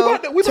Chicago,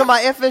 to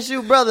my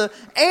FSU brother,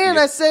 and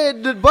I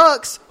said the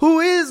Bucks, who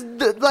is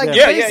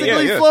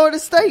basically yeah. Florida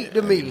State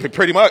to me.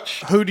 Pretty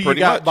much. Who do you Pretty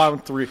got much. bottom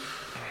 3?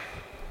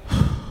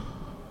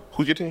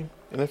 Who's your team?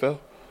 NFL?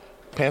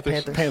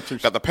 Panthers.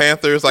 Panthers. Got the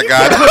Panthers. I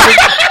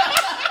got.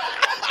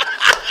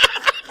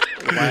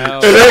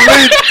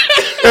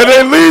 and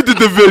they lead the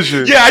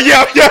division. Yeah.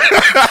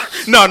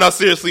 No,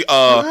 seriously.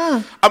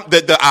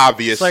 The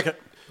obvious. Second.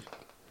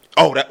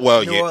 Oh, New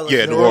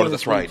Orleans.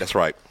 Orleans. That's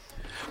right.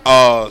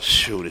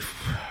 Shoot.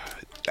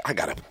 I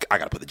gotta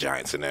put the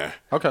Giants in there.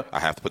 Okay. I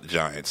have to put the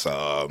Giants.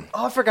 I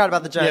forgot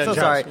about the Giants. Yeah, I'm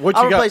sorry. Giants. What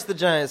you I'll got? replace the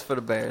Giants for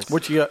the Bears.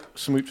 What you got,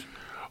 Smooch?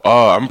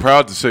 I'm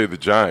proud to say the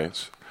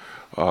Giants.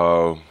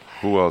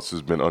 Who else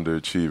has been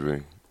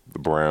underachieving? The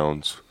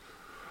Browns.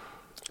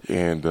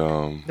 And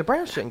The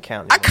Browns shouldn't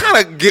count. I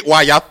kind of get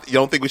why you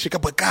don't think we should go,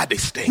 but God, they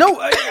stink. No,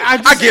 I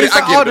get it. It's I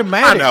get it.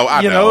 automatic.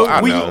 I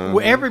know.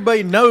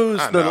 Everybody knows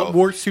I know. the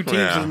worst two teams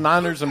Yeah. are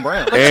Niners and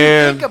Browns. But you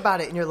And- think about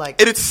it, and you're like,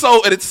 And it's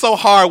so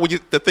hard when you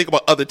to think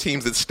about other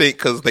teams that stink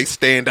because they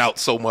stand out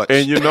so much.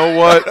 And you know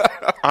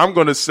what? I'm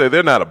going to say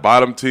they're not a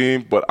bottom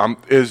team, but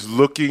is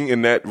looking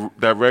in that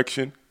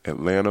direction.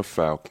 Atlanta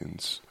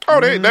Falcons.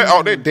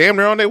 they're damn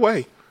near on their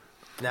way.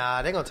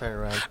 nah, they're gonna turn it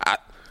around.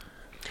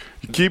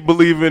 You keep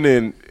believing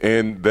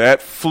in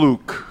that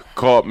fluke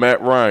called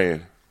Matt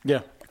Ryan. Yeah.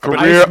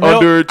 Career Ice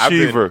melt.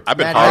 underachiever. I've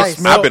been Matt hard.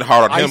 Ice I've been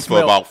hard on him Ice for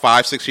melt. about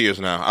 5-6 years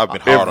now. I've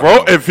been hard on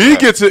him.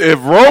 If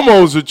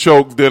Romo's a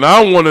choke, then I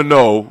want to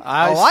know.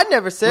 I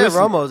never said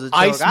Romo's a joke.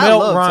 Ice I Melt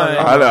love Tony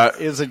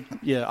Ryan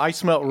Romo.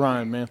 Ice Melt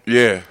Ryan, man.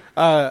 Yeah.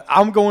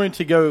 I'm going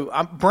to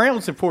go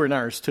Browns and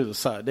 49ers to the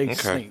side. They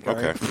stink. all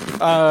Okay.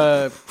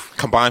 right?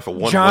 Combined for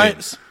one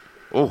Giants.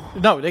 win.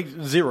 No, they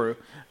 0.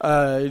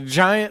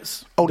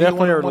 Giants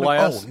definitely are the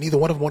last. Neither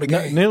one of them won a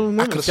game. neither one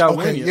of them got a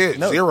win yet.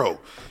 No. 0.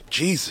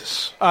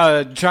 Jesus.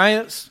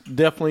 Giants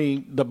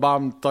definitely the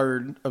bottom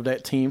third of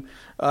that team.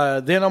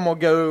 Then I'm gonna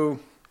go.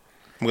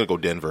 I'm gonna go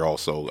Denver.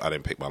 Also, I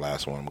didn't pick my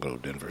last one. I'm gonna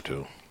go Denver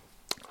too.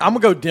 I'm gonna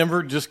go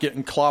Denver, just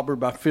getting clobbered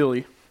by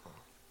Philly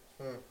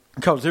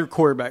because their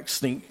quarterback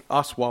stink.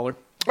 Osweiler.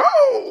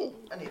 Oh.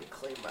 I need to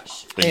clean my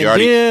shit. And And you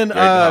already then know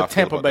how I feel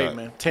Tampa about Bay, that.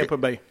 man. Tampa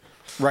Bay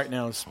right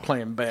now is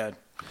playing bad.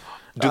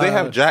 Do they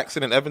have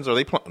Jackson and Evans? Or are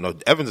they playing? No,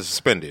 Evans is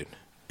suspended.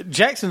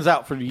 Jackson's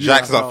out for the year.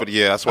 Jackson's I out thought. for the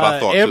year. That's what I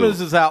thought, Evans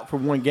too. is out for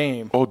one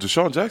game. Oh,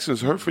 Deshaun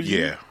Jackson's hurt for you?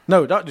 Yeah.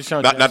 No, not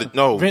Deshaun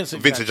Jackson.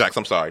 Vincent Jackson.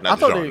 I'm sorry, I not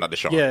thought Deshaun. they- Not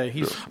Deshaun. yeah,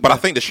 he's- But I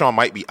think Deshaun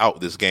might be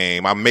out this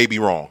game. I may be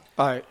wrong.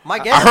 All right. My I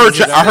guess heard.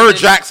 is I heard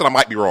Jackson. I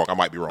might be wrong.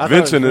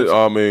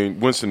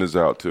 Winston is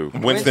out too.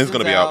 Winston's going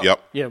to be out.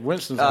 Yep. Yeah,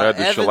 Winston's out. Had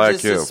to Evans shellac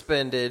is him.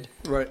 suspended.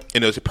 Right.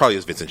 And it probably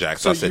is Vincent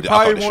Jackson. So I said you I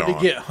thought probably want Deshaun.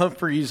 to get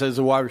Humphreys as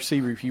a wide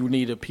receiver if you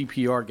need a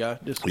PPR guy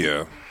this week.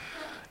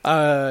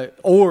 Yeah.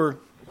 Or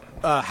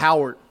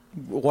Howard.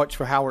 Watch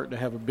for Howard to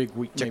have a big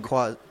week. Maybe.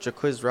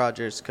 Jaquiz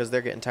Rogers, because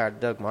they're getting tired of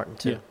Doug Martin,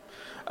 too.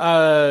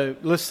 Yeah.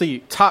 Let's see.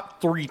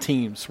 Top 3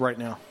 teams right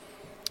now.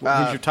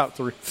 Who's your top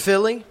 3?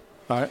 Philly,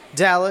 All right.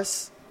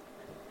 Dallas,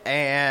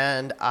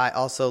 and I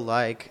also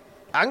I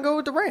can go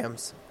with the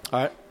Rams.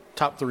 All right.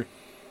 Top 3.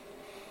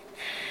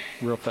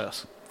 Real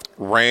fast.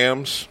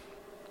 Rams,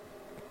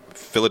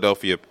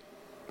 Philadelphia,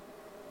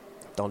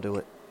 Don't do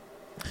it.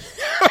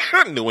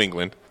 New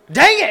England.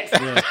 Dang it!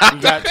 Yeah,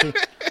 you got to.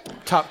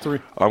 Top 3.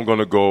 I'm going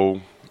to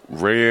go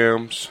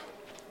Rams,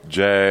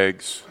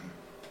 Jags,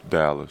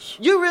 Dallas.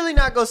 You really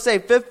not going to say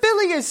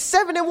Philly is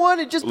 7-1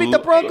 and just beat the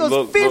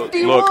Broncos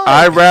 51? Look,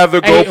 I'd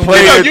rather go 8-1. play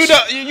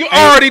it. You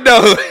already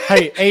know.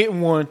 Hey,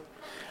 8-1.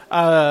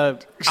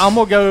 I'm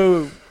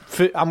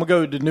gonna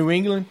go to New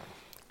England.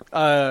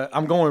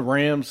 I'm going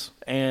Rams,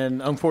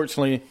 and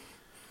unfortunately,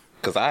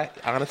 Because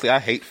I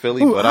hate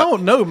Philly, I but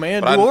don't know,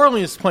 man. but New I-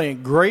 Orleans is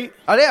playing great.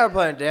 Oh, they are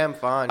playing damn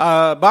fine.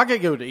 But I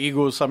could go with the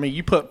Eagles. I mean,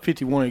 you put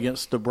 51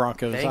 against the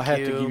Broncos. Thank I have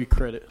you. to give you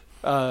credit.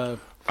 I'd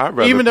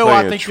rather Even though play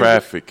I in think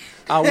traffic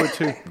I would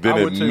too. than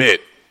I would too.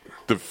 admit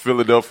the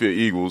Philadelphia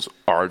Eagles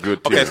are a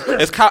good team. Okay,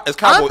 it's Cowboys.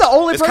 I'm the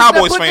only it's person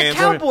Cowboys that put fans. the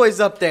Cowboys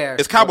up there.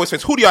 It's Cowboys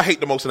fans. Who do y'all hate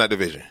the most in that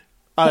division?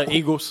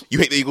 Eagles. You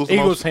hate the Eagles the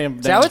Eagles most?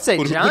 hand See, I would say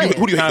Who do Giants.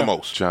 you hate the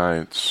most?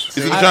 Giants.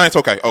 Is it the Giants?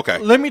 Okay.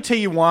 Let me tell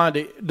you why.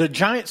 The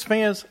Giants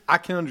fans, I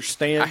can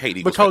understand. I hate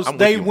Eagles because fans. I'm with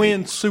they you on win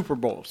Eagles. Super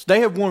Bowls. They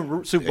have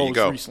won Super There you Bowls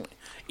go. recently.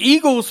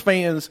 Eagles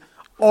fans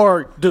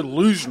are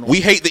delusional. We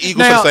hate the Eagles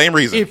now, for the same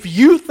reason. If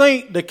you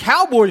think the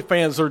Cowboy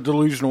fans are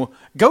delusional,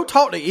 go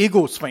talk to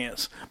Eagles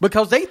fans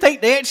because they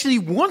think they actually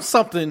won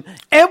something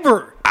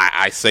ever,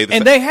 I say this,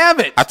 and they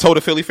haven't. I told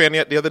a Philly fan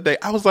the other day.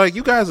 I was like,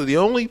 "You guys are the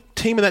only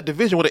team in that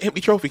division with an empty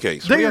trophy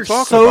case." What are They're you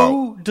talking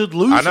so about?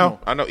 delusional.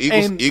 I know.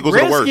 And Eagles are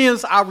the worst.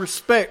 Redskins, I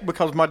respect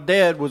because my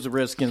dad was a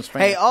Redskins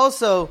fan. Hey,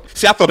 also,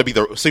 See, I thought it'd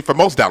be for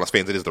most Dallas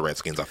fans, it is the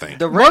Redskins. I think.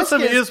 the Most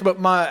of Redskins, it is,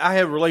 but I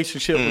have a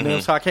relationship with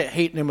them, so I can't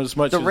hate them as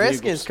much the as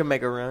Redskins the Eagles. can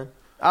make a run.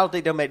 I don't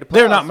think they'll make the playoffs.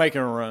 They're not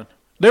making a run.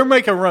 They're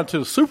making a run to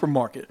the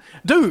supermarket.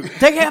 Dude,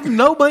 they have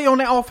nobody on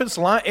the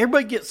offensive line.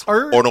 Everybody gets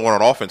hurt. Or no one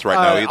on offense right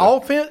now either.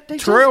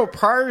 Offense, Terrell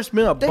Pryor's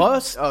been a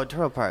bust. Oh,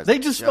 Terrell Pryor's They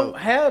just don't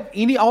have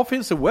any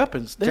offensive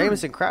weapons.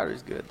 Jamison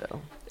Crowder's good,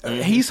 though.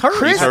 He's hurt.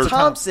 Chris hurt.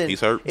 Thompson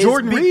He's hurt. is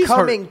Jordan Reed's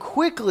becoming hurt.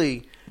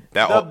 quickly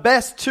That the all-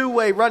 best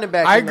two-way running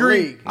back I in the agree.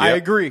 league. I Yep.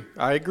 agree.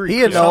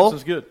 He a Chris no.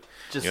 Thompson's good.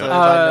 Just so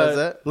everybody knows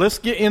that. Let's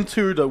get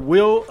into the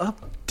wheel of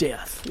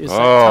death. It's Oh,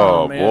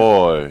 that time, man.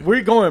 boy.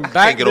 We're going back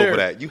Can't get there. over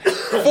that. You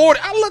 40.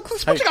 I look.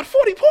 You got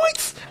 40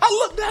 points. I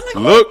looked down. Like,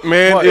 Look,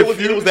 man. What? If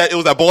it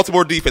was that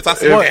Baltimore defense. I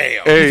said, If-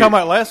 damn. hey, You talking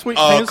about last week?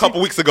 A Fantasy?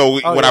 couple weeks ago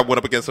when yeah. I went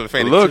up against the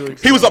Fantasy. Look.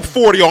 He was up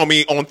 40 on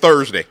me on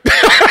Thursday.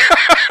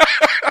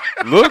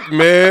 look,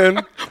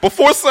 man.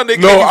 Before Sunday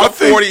game, No, he was I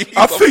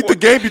up 40. think the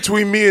game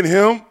between me and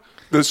him,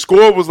 the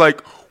score was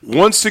like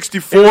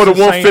 164 to It was insane.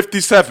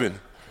 157.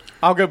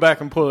 I'll go back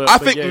and pull it up. I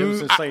but think yeah, it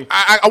was insane.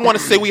 I want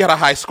to say we had a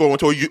high score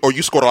until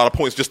you scored a lot of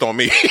points just on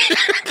me.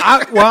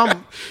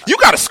 You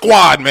got a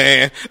squad,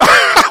 man.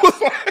 I was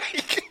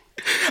like,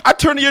 I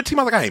turned to your team.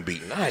 I was like, I ain't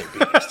beating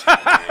this team,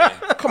 man.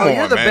 Come on,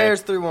 You're the man.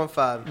 Bears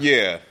 315.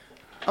 Yeah,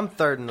 I'm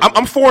third in the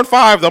I'm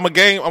 4-5. I'm a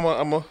game.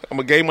 I'm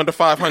a game under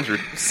 500.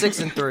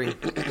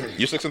 6-3.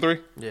 You're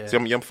 6-3. Yeah. See,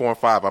 I'm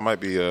 4-5. I might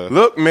be.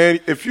 Look, man,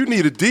 if you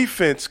need a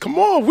defense, come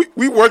on.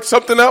 We worked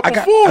something out I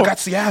before. got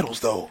Seattle's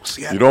though.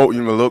 Seattle. You don't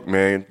even look,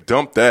 man.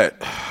 Dump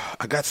that.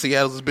 I got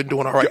Seattle's has been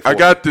doing all right. I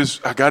got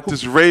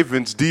this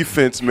Ravens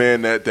defense,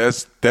 man.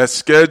 That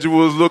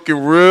schedule is looking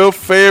real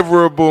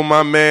favorable,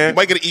 my man. You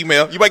might get an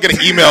email. You might get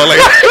an email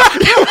later.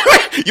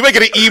 You might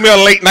get an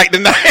email late night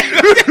tonight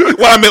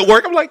when I'm at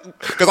work. I'm like,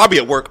 because I'll be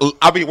at work.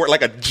 I'll be at work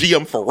like a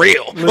GM for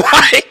real.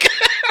 Like,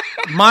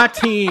 My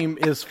team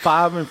is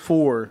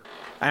 5-4,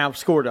 and I've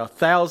scored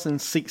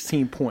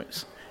 1,016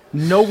 points.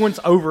 No one's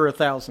over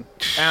 1,000.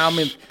 I'm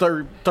in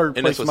third and place.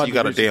 that's in what my you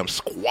got a division. damn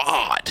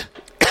squad.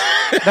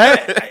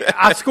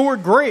 I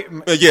scored great.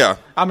 Yeah.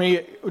 I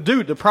mean,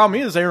 dude, the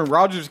problem is Aaron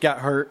Rodgers got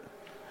hurt,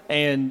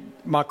 and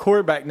my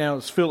quarterback now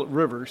is Phillip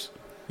Rivers.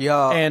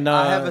 Yo, And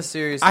I have a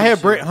serious I had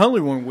issue. Brett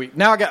Hundley one week.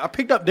 Now I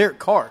picked up Derek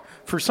Carr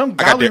for some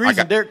godly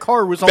reason. Derek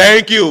Carr was on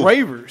Thank you.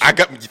 waivers.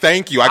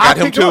 Thank you. I got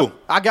him picked him too.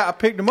 up. I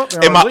picked him up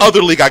In my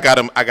other league, I got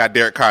him. I got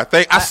Derek Carr.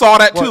 I saw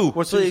that too.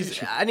 What's the Please,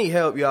 issue? I need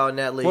help, y'all, in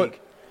that league. What?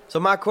 So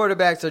my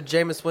quarterbacks are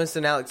Jameis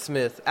Winston, Alex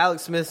Smith.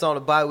 Alex Smith's on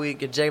a bye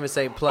week, and Jameis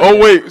ain't playing. Oh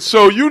wait,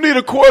 so you need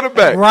a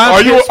quarterback?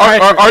 Ryan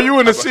Fitzpatrick. Are you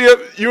in the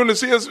CS? You in the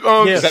CS?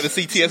 Yes. Is that the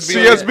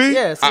CTSB? CSB?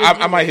 Yeah,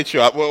 I might hit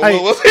you up. Hey.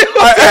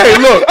 Hey,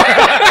 look.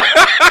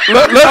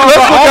 Let's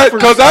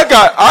look because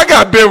I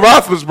got Ben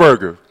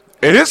Roethlisberger,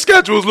 and his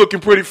schedule is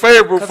looking pretty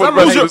favorable for the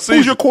rest of the season.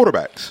 Who's your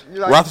quarterbacks?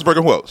 Roethlisberger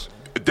and who else?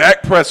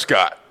 Dak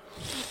Prescott.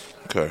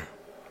 Okay.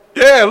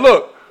 Yeah,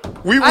 look,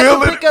 we I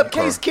really can pick up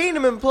Case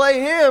Keenum and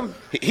play him.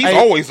 He's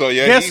always yeah.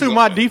 Guess he's who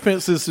my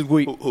defense is this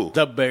week? Who?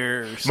 The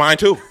Bears. Mine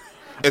too.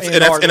 And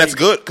that's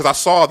good because I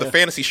saw the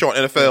fantasy show on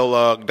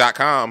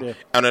NFL.com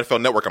on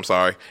NFL Network. I'm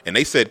sorry, and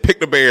they said pick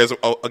the Bears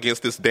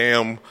against this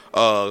damn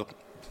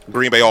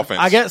Green Bay offense.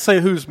 I got to say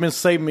who's been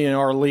saving me in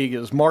our league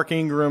is Mark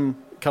Ingram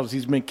because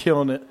he's been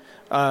killing it.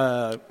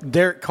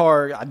 Derek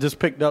Carr, I just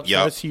picked up, so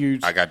that's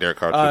huge. I got Derek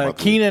Carr too.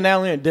 Keenan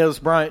Allen and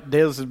Dez Bryant.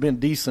 Dez has been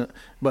decent,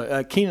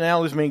 but Keenan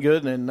Allen's been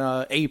good, and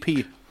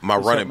AP. My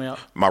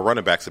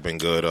running backs have been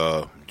good.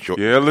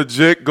 Yeah,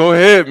 legit. Go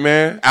ahead,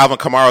 man. Alvin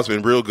Kamara's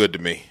been real good to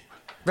me.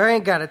 Barry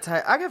ain't got a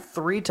tight. I got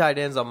 3 tight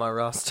ends on my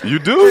roster. You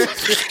do?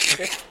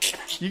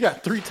 You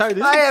got 3 tight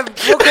ends. I have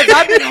because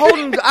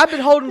I've been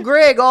holding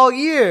Greg all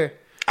year.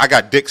 I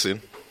got Dixon.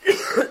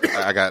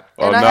 I got.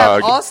 And I nah,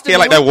 have Austin. He had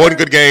like that Hooper. one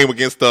good game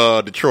against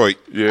Detroit.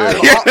 Yeah.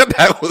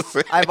 That was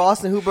it. I have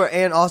Austin Hooper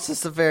and Austin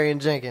Safarian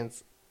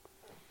Jenkins.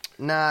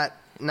 Not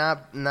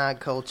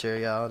culture,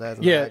 y'all. That's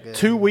not good.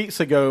 2 weeks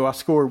ago I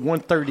scored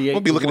 138.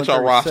 We'll be looking at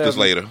y'all rosters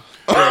later.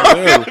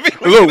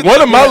 Look, one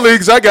of my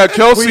leagues, I got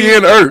Kelsey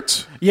and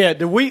Ertz. Yeah,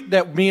 the week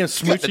that me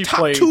and You got the Smoochie top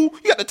played. two.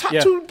 You got the top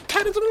Yeah. 2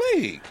 tight ends in the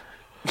league.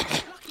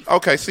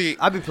 Okay, see,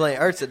 I be playing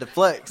Ertz at the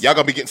flex. y'all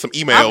gonna be getting some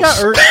emails.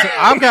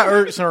 I've got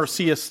Ertz in our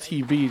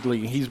CSTV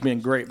league. He's been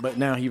great, but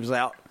now he was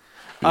out.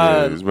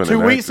 Yeah, he's been 2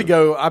 weeks inactive.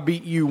 ago, I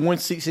beat you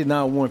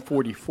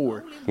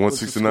 169-144.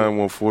 169,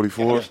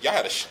 144. Y'all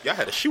had a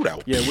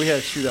shootout. Yeah, we had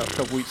a shootout a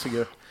couple weeks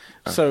ago.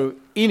 So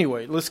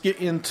anyway, let's get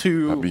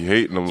into I be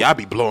hating them. Y'all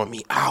be blowing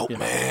me out,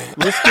 man.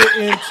 let's get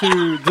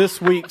into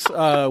this week's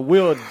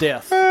Wheel of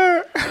Death.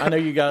 I know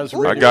you guys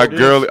are ready.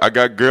 I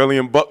got Gurley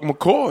and Buck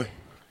McCoy.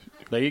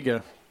 There you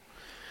go.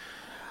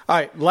 All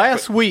right,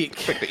 last week,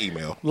 Check the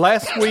email.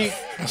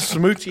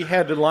 Smoochie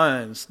had the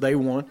Lions. They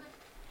won.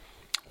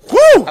 Woo!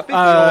 I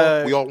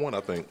think we all won.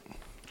 I think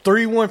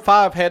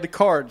 315 had the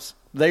Cards.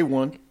 They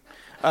won.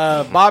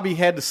 Bobby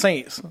had the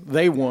Saints.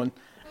 They won.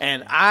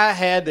 And I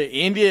had the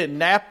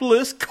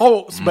Indianapolis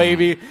Colts,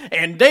 baby,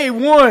 and they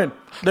won.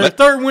 Their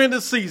third win of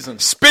the season.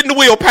 spin the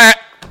wheel, Pat.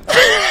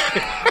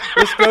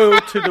 Let's go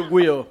to the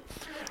wheel.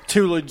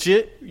 Too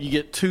legit. You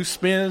get 2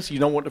 spins. You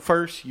don't want the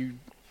first. You.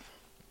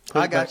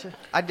 I got you.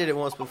 I did it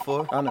once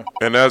before. I know.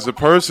 And as a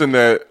person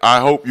that I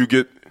hope you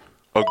get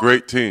a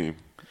great team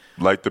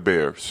like the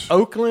Bears.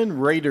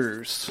 Oakland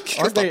Raiders.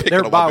 Aren't they? Stop picking They're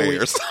on my bye week,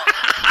 Bears.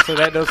 so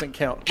that doesn't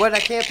count. What, I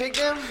can't pick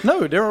them?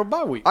 No, they're on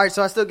bye week. All right,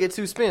 so I still get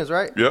 2 spins,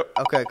 right? Yep.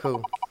 Okay,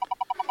 cool.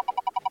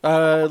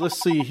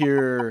 Let's see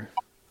here.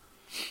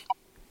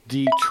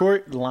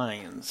 Detroit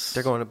Lions.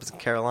 They're going up to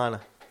Carolina.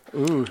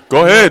 Ooh.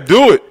 Go ahead,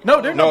 do it.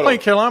 No, they're not No. playing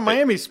Carolina.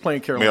 Miami's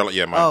playing Carolina. Maryland,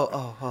 yeah, man.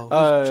 Oh.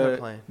 Who's Detroit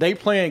playing? They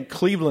playing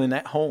Cleveland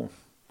at home.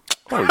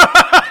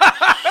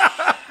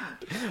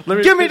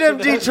 Give me them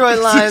Detroit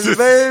Lions,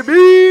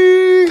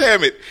 baby.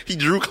 Damn it. He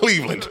drew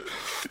Cleveland.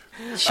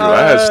 Sure,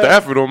 I had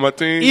Stafford on my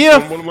team.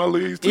 On one of my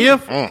leagues, too.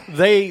 If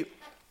they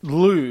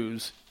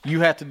lose,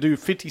 you have to do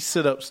 50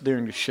 sit-ups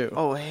during the show.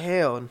 Oh,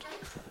 hell.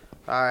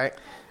 All right.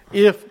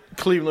 If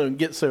Cleveland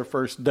gets their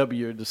first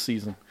W of the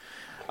season.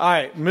 All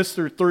right,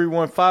 Mr.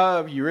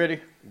 315, you ready?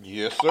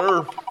 Yes,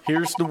 sir.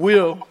 Here's the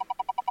wheel.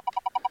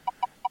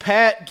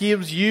 Pat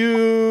gives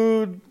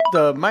you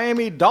the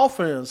Miami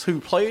Dolphins, who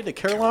played the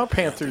Carolina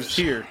Panthers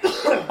here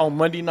on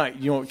Monday night.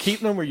 You want to keep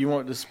them or you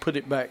want to just put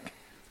it back?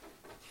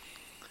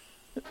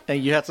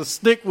 And you have to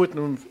stick with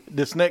them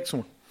this next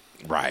one.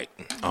 Right.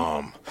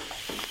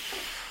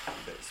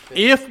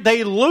 If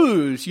they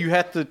lose, you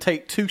have to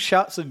take 2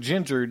 shots of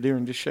ginger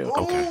during the show.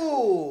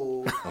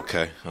 Ooh.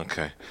 Okay.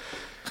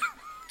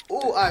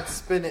 Ooh, I'd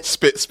spin it.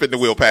 Spin the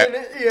wheel, Pat.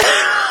 Spin it, yeah.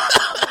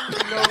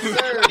 No,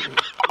 sir.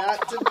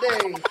 Not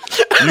today.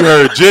 You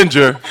heard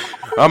Ginger.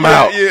 I'm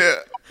out. Yeah.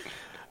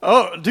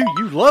 Oh, dude,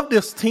 you love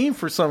this team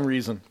for some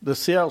reason. The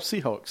Seattle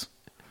Seahawks.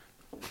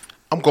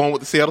 I'm going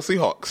with the Seattle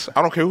Seahawks.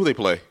 I don't care who they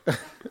play.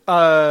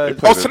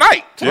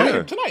 Tonight. Tonight.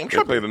 I'm They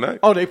tripping. play tonight.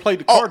 Oh, they played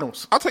the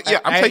Cardinals. I'm taking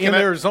in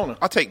that. Arizona.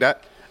 I'll take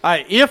that. All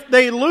right, if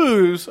they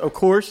lose, of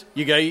course,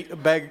 you got to eat a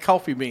bag of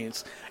coffee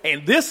beans.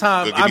 And this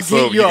time, Give me I'm some.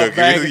 getting you You a gotta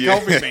bag give of me-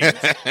 coffee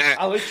beans.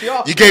 I'll let you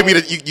off. You gave me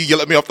you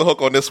let me off the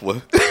hook on this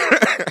one.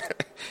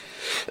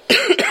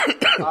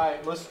 All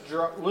right,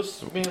 let's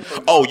spin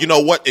for Oh, you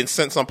know what? And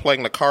since I'm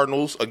playing the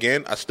Cardinals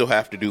again, I still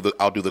have to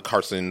I'll do the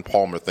Carson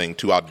Palmer thing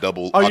too. I'll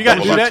double. Oh, you got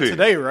to do double that team.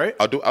 today, right?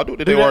 I'll do it Do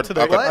today. that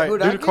today. Okay. What? All right,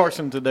 Who'd do I the get?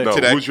 Carson today. No,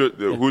 Today.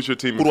 who's your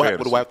team in What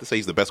fantasy? do I have to say?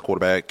 He's the best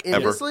quarterback In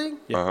ever. this league?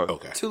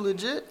 Okay. Too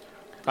legit?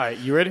 All right,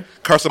 you ready?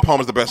 Carson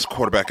Palmer's the best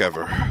quarterback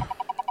ever.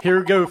 Here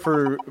we go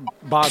for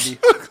Bobby.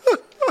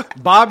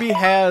 Bobby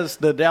has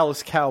the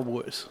Dallas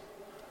Cowboys.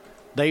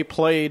 They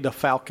play the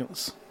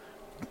Falcons.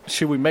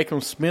 Should we make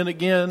them spin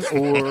again,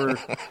 or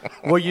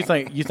what do you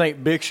think? You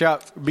think Big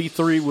Shot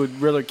B3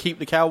 would rather keep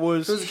the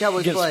Cowboys Who's the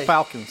Cowboys against play? the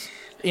Falcons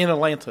in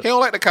Atlanta? He don't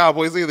like the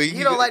Cowboys either.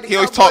 You don't like the He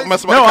always Cowboys? talk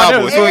mess No, about I the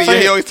know. Cowboys. That's what I'm Yeah, he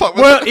saying. always talk.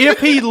 Well, if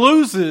he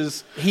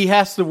loses, he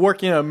has to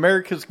work in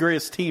America's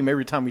Greatest Team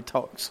every time he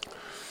talks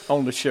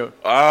on the show.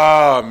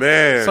 Ah,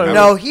 man. So-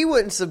 No, he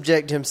wouldn't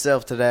subject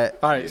himself to that.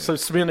 All right, so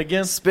spin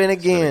again. Spin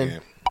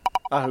again.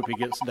 I hope he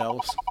gets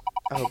Dallas.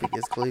 I hope he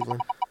gets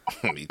Cleveland.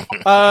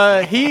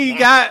 He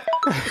got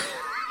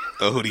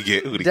Who'd he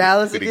get?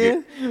 Dallas Who'd he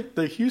again? get?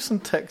 the Houston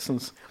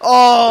Texans.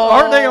 Oh,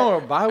 Aren't they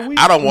on a bye week?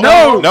 I don't want.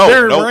 No,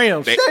 they're no.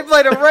 Rams. They- they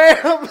play the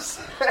Rams.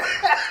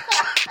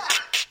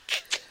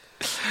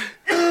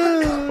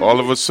 All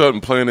of a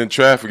sudden, playing in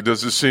traffic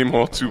doesn't seem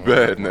all too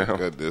bad now.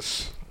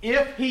 Goodness.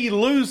 If he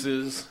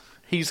loses,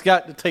 he's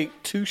got to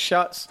take 2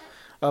 shots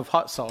of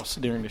hot sauce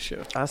during the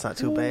show. That's not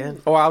too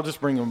bad. Or I'll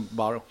just bring him a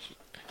bottle.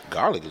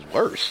 Garlic is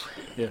worse.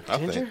 Yeah. I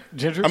think.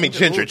 Ginger? I mean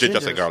ginger. Ooh, Ginger. I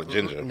ginger. said garlic.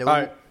 Ginger. No. All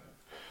right.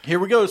 Here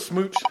we go,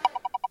 Smooch.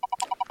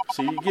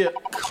 See you get.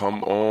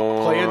 Come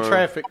on. Playing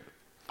traffic.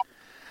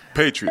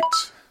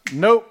 Patriots.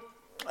 Nope.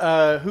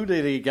 Who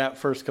did he got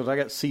first? Because I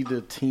got to see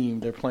the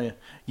team they're playing.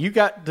 You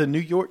got the New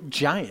York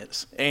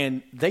Giants,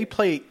 and they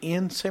play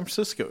in San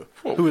Francisco,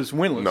 who is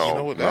winless. No,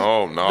 know what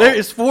no. There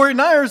is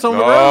 49ers on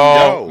the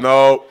road.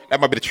 No. That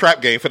might be the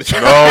trap game for the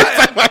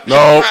Giants.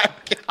 No.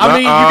 I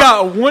mean, you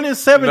got a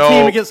 1-7 No.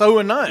 team against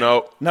 0-9.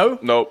 No. No?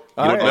 No. All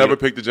I would right. never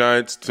pick the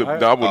Giants. I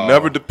would Oh,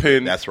 never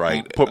depend. that's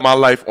right. Put my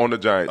life on the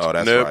Giants. Oh,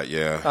 that's Never. right.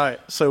 Yeah. All right,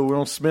 so we're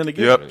going to spin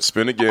again. Yep.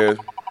 Spin again.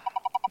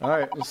 All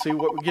right, let's see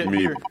what we get Me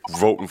here.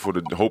 voting for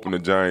hoping the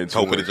Giants.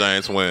 Hoping win. the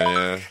Giants win.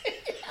 Yeah.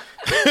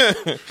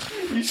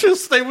 You should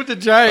stay with the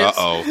Giants.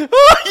 Uh-oh.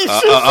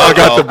 I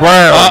got the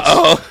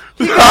Browns.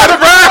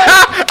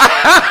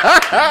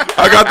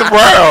 I got the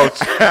Browns.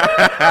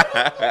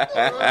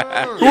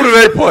 Who do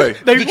they play?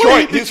 They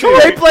play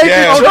Detroit. They play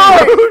Yeah.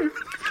 Detroit.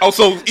 Oh,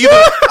 so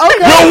either.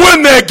 We'll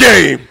win that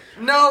game.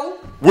 No.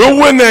 We'll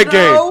win that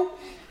game. No.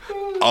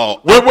 Oh,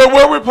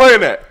 Where we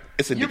playing at?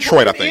 it's in You're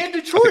Detroit. I playing think.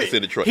 in Detroit. I think it's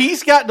in Detroit.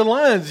 He's got the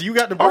Lions. You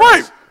got the All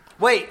Browns.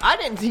 right.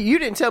 Wait, you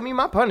didn't tell me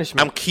my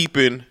punishment. I'm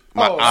keeping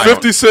my Oh. eye.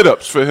 50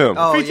 sit-ups for him.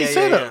 oh, 50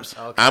 sit-ups.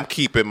 Okay. I'm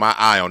keeping my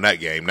eye on that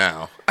game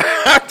now.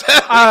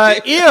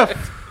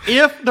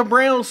 If the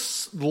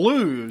Browns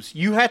lose,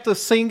 you have to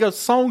sing a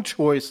song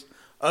choice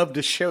of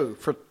the show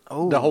for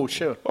the whole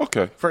show.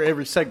 Okay. For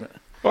every segment.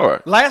 All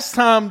right. Last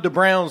time the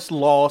Browns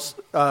lost,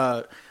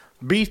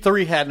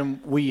 B3 had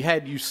them. We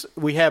had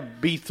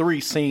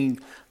B3 sing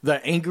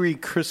the angry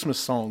Christmas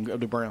song of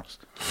the Browns.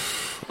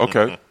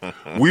 Okay.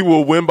 We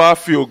will win by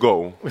field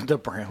goal. The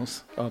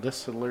Browns. Oh,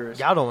 that's hilarious.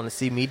 Y'all don't want to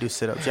see me do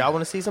sit-ups. Y'all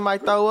want to see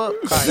somebody throw up?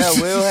 That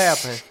will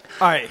happen.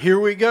 All right, here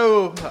we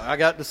go. I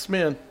got the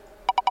spin.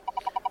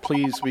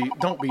 Please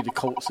don't be the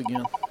Colts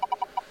again.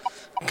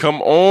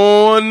 Come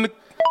on,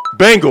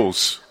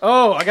 Bengals.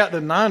 Oh, I got the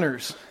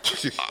Niners.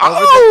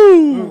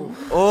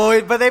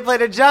 Oh, but they play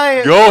the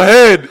Giants. Go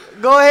ahead.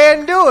 Go ahead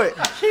and do it.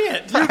 I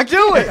can't. You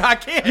do it. I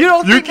can't. You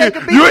don't You think can. they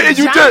could beat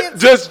the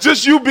Giants?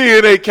 Just you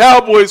being a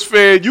Cowboys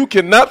fan, you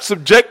cannot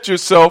subject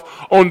yourself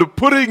on to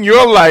putting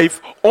your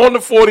life on the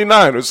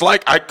 49ers.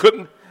 Like I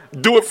couldn't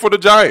Do it for the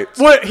Giants.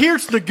 Well,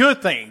 here's the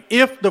good thing.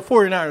 If the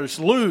 49ers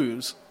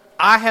lose,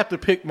 I have to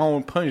pick my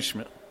own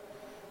punishment.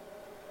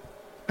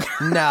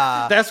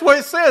 Nah. That's what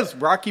it says.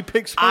 Rocky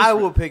picks punishment. I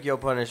will pick your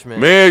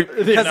punishment. Man.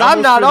 Because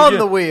I'm not on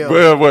the wheel.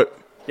 Well, what?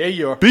 Yeah,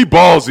 you are. Be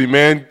ballsy,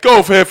 man. Go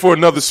ahead for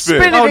another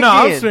spin. Spin it. Oh, no,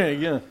 I'm again. saying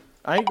again.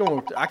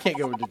 I can't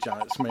go with the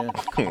Giants, man.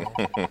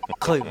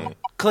 Cleveland.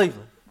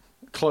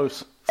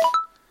 Close.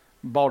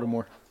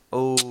 Baltimore.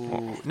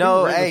 Oh.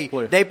 No, Ravens hey.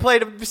 play? They play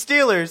the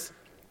Steelers.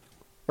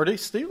 Are they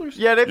Steelers?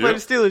 Yeah, they play Yeah. the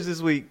Steelers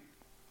this week.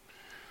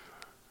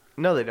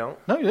 No, they don't.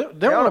 No,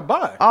 they're on a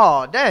bye.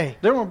 Oh, dang.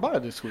 They're on a bye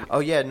this week. Oh,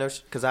 yeah, no,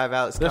 because I have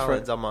Alex That's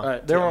Collins right. on my, All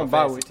right, they're on on my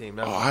bye fantasy week. team.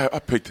 Oh, I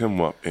picked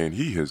him up, and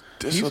he has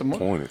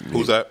disappointed me.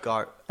 Who's that?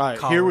 All right,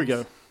 here we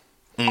go.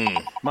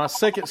 My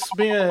second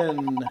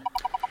spin.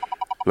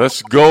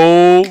 Let's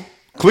go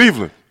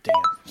Cleveland. Damn,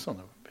 son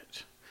of a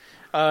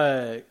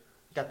bitch.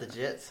 Got the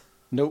Jets.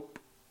 Nope.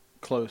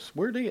 Close.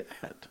 Where they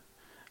at?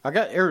 I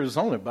got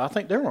Arizona, but I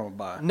think they're on a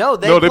bye. No,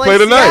 they play play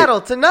tonight.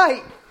 Seattle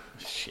tonight.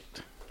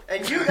 Shit.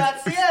 And you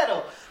got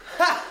Seattle.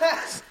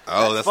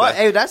 Oh, that's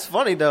Hey, that's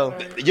funny, though.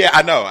 yeah,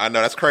 I know.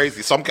 That's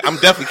crazy. So I'm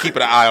definitely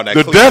keeping an eye on that.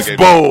 The Cleveland Death game.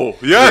 Bowl.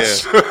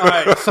 Yes. Yeah. All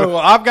right, so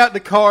I've got the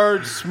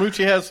Cards.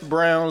 Smoochie has the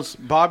Browns.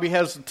 Bobby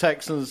has the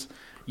Texans.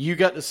 You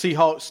got the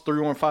Seahawks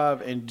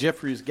 3-5, and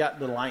Jeffrey's got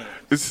the Lions.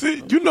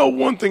 See, you know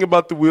one thing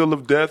about the Wheel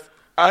of Death?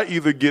 I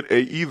either get a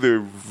either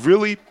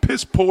really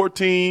piss poor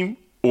team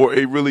or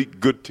a really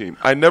good team.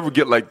 I never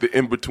get like the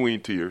in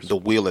between tiers. The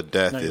Wheel of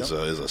Death is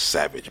a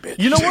savage bitch.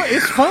 You know what?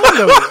 It's fun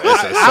though.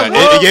 I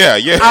love,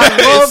 yeah.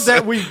 I love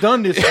that we've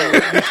done this year.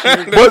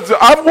 But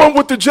I've won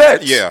with the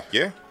Jets.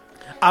 Yeah.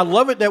 I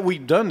love it that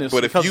we've done this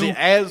But if because you- it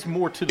adds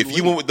more to the If league.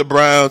 you went with the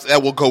Browns,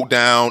 that will go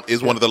down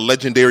as one of the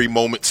legendary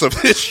moments of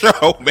this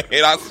show, man.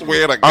 I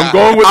swear to God. I'm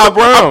going with the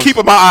Browns. I'm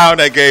keeping my eye on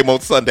that game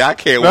on Sunday. I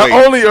can't Not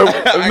wait. only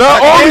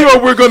are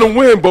we going to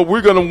win, but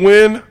we're going to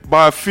win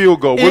by a field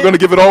goal. We're going to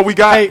give it all we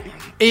got. Hey,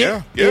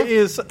 Yeah. it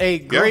is a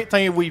great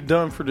thing we've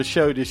done for the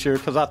show this year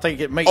because I think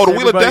it makes Oh, the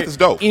Wheel of everybody Death is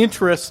dope.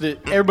 interested.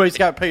 Everybody's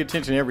got to pay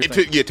attention to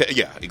everything.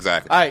 Yeah,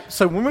 exactly. All right,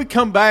 so when we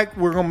come back,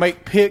 we're going to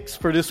make picks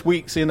for this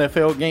week's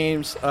NFL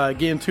games,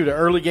 get into the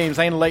early games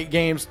and late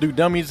games, do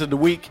dummies of the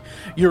week.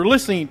 You're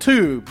listening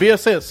to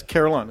BSS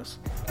Carolinas.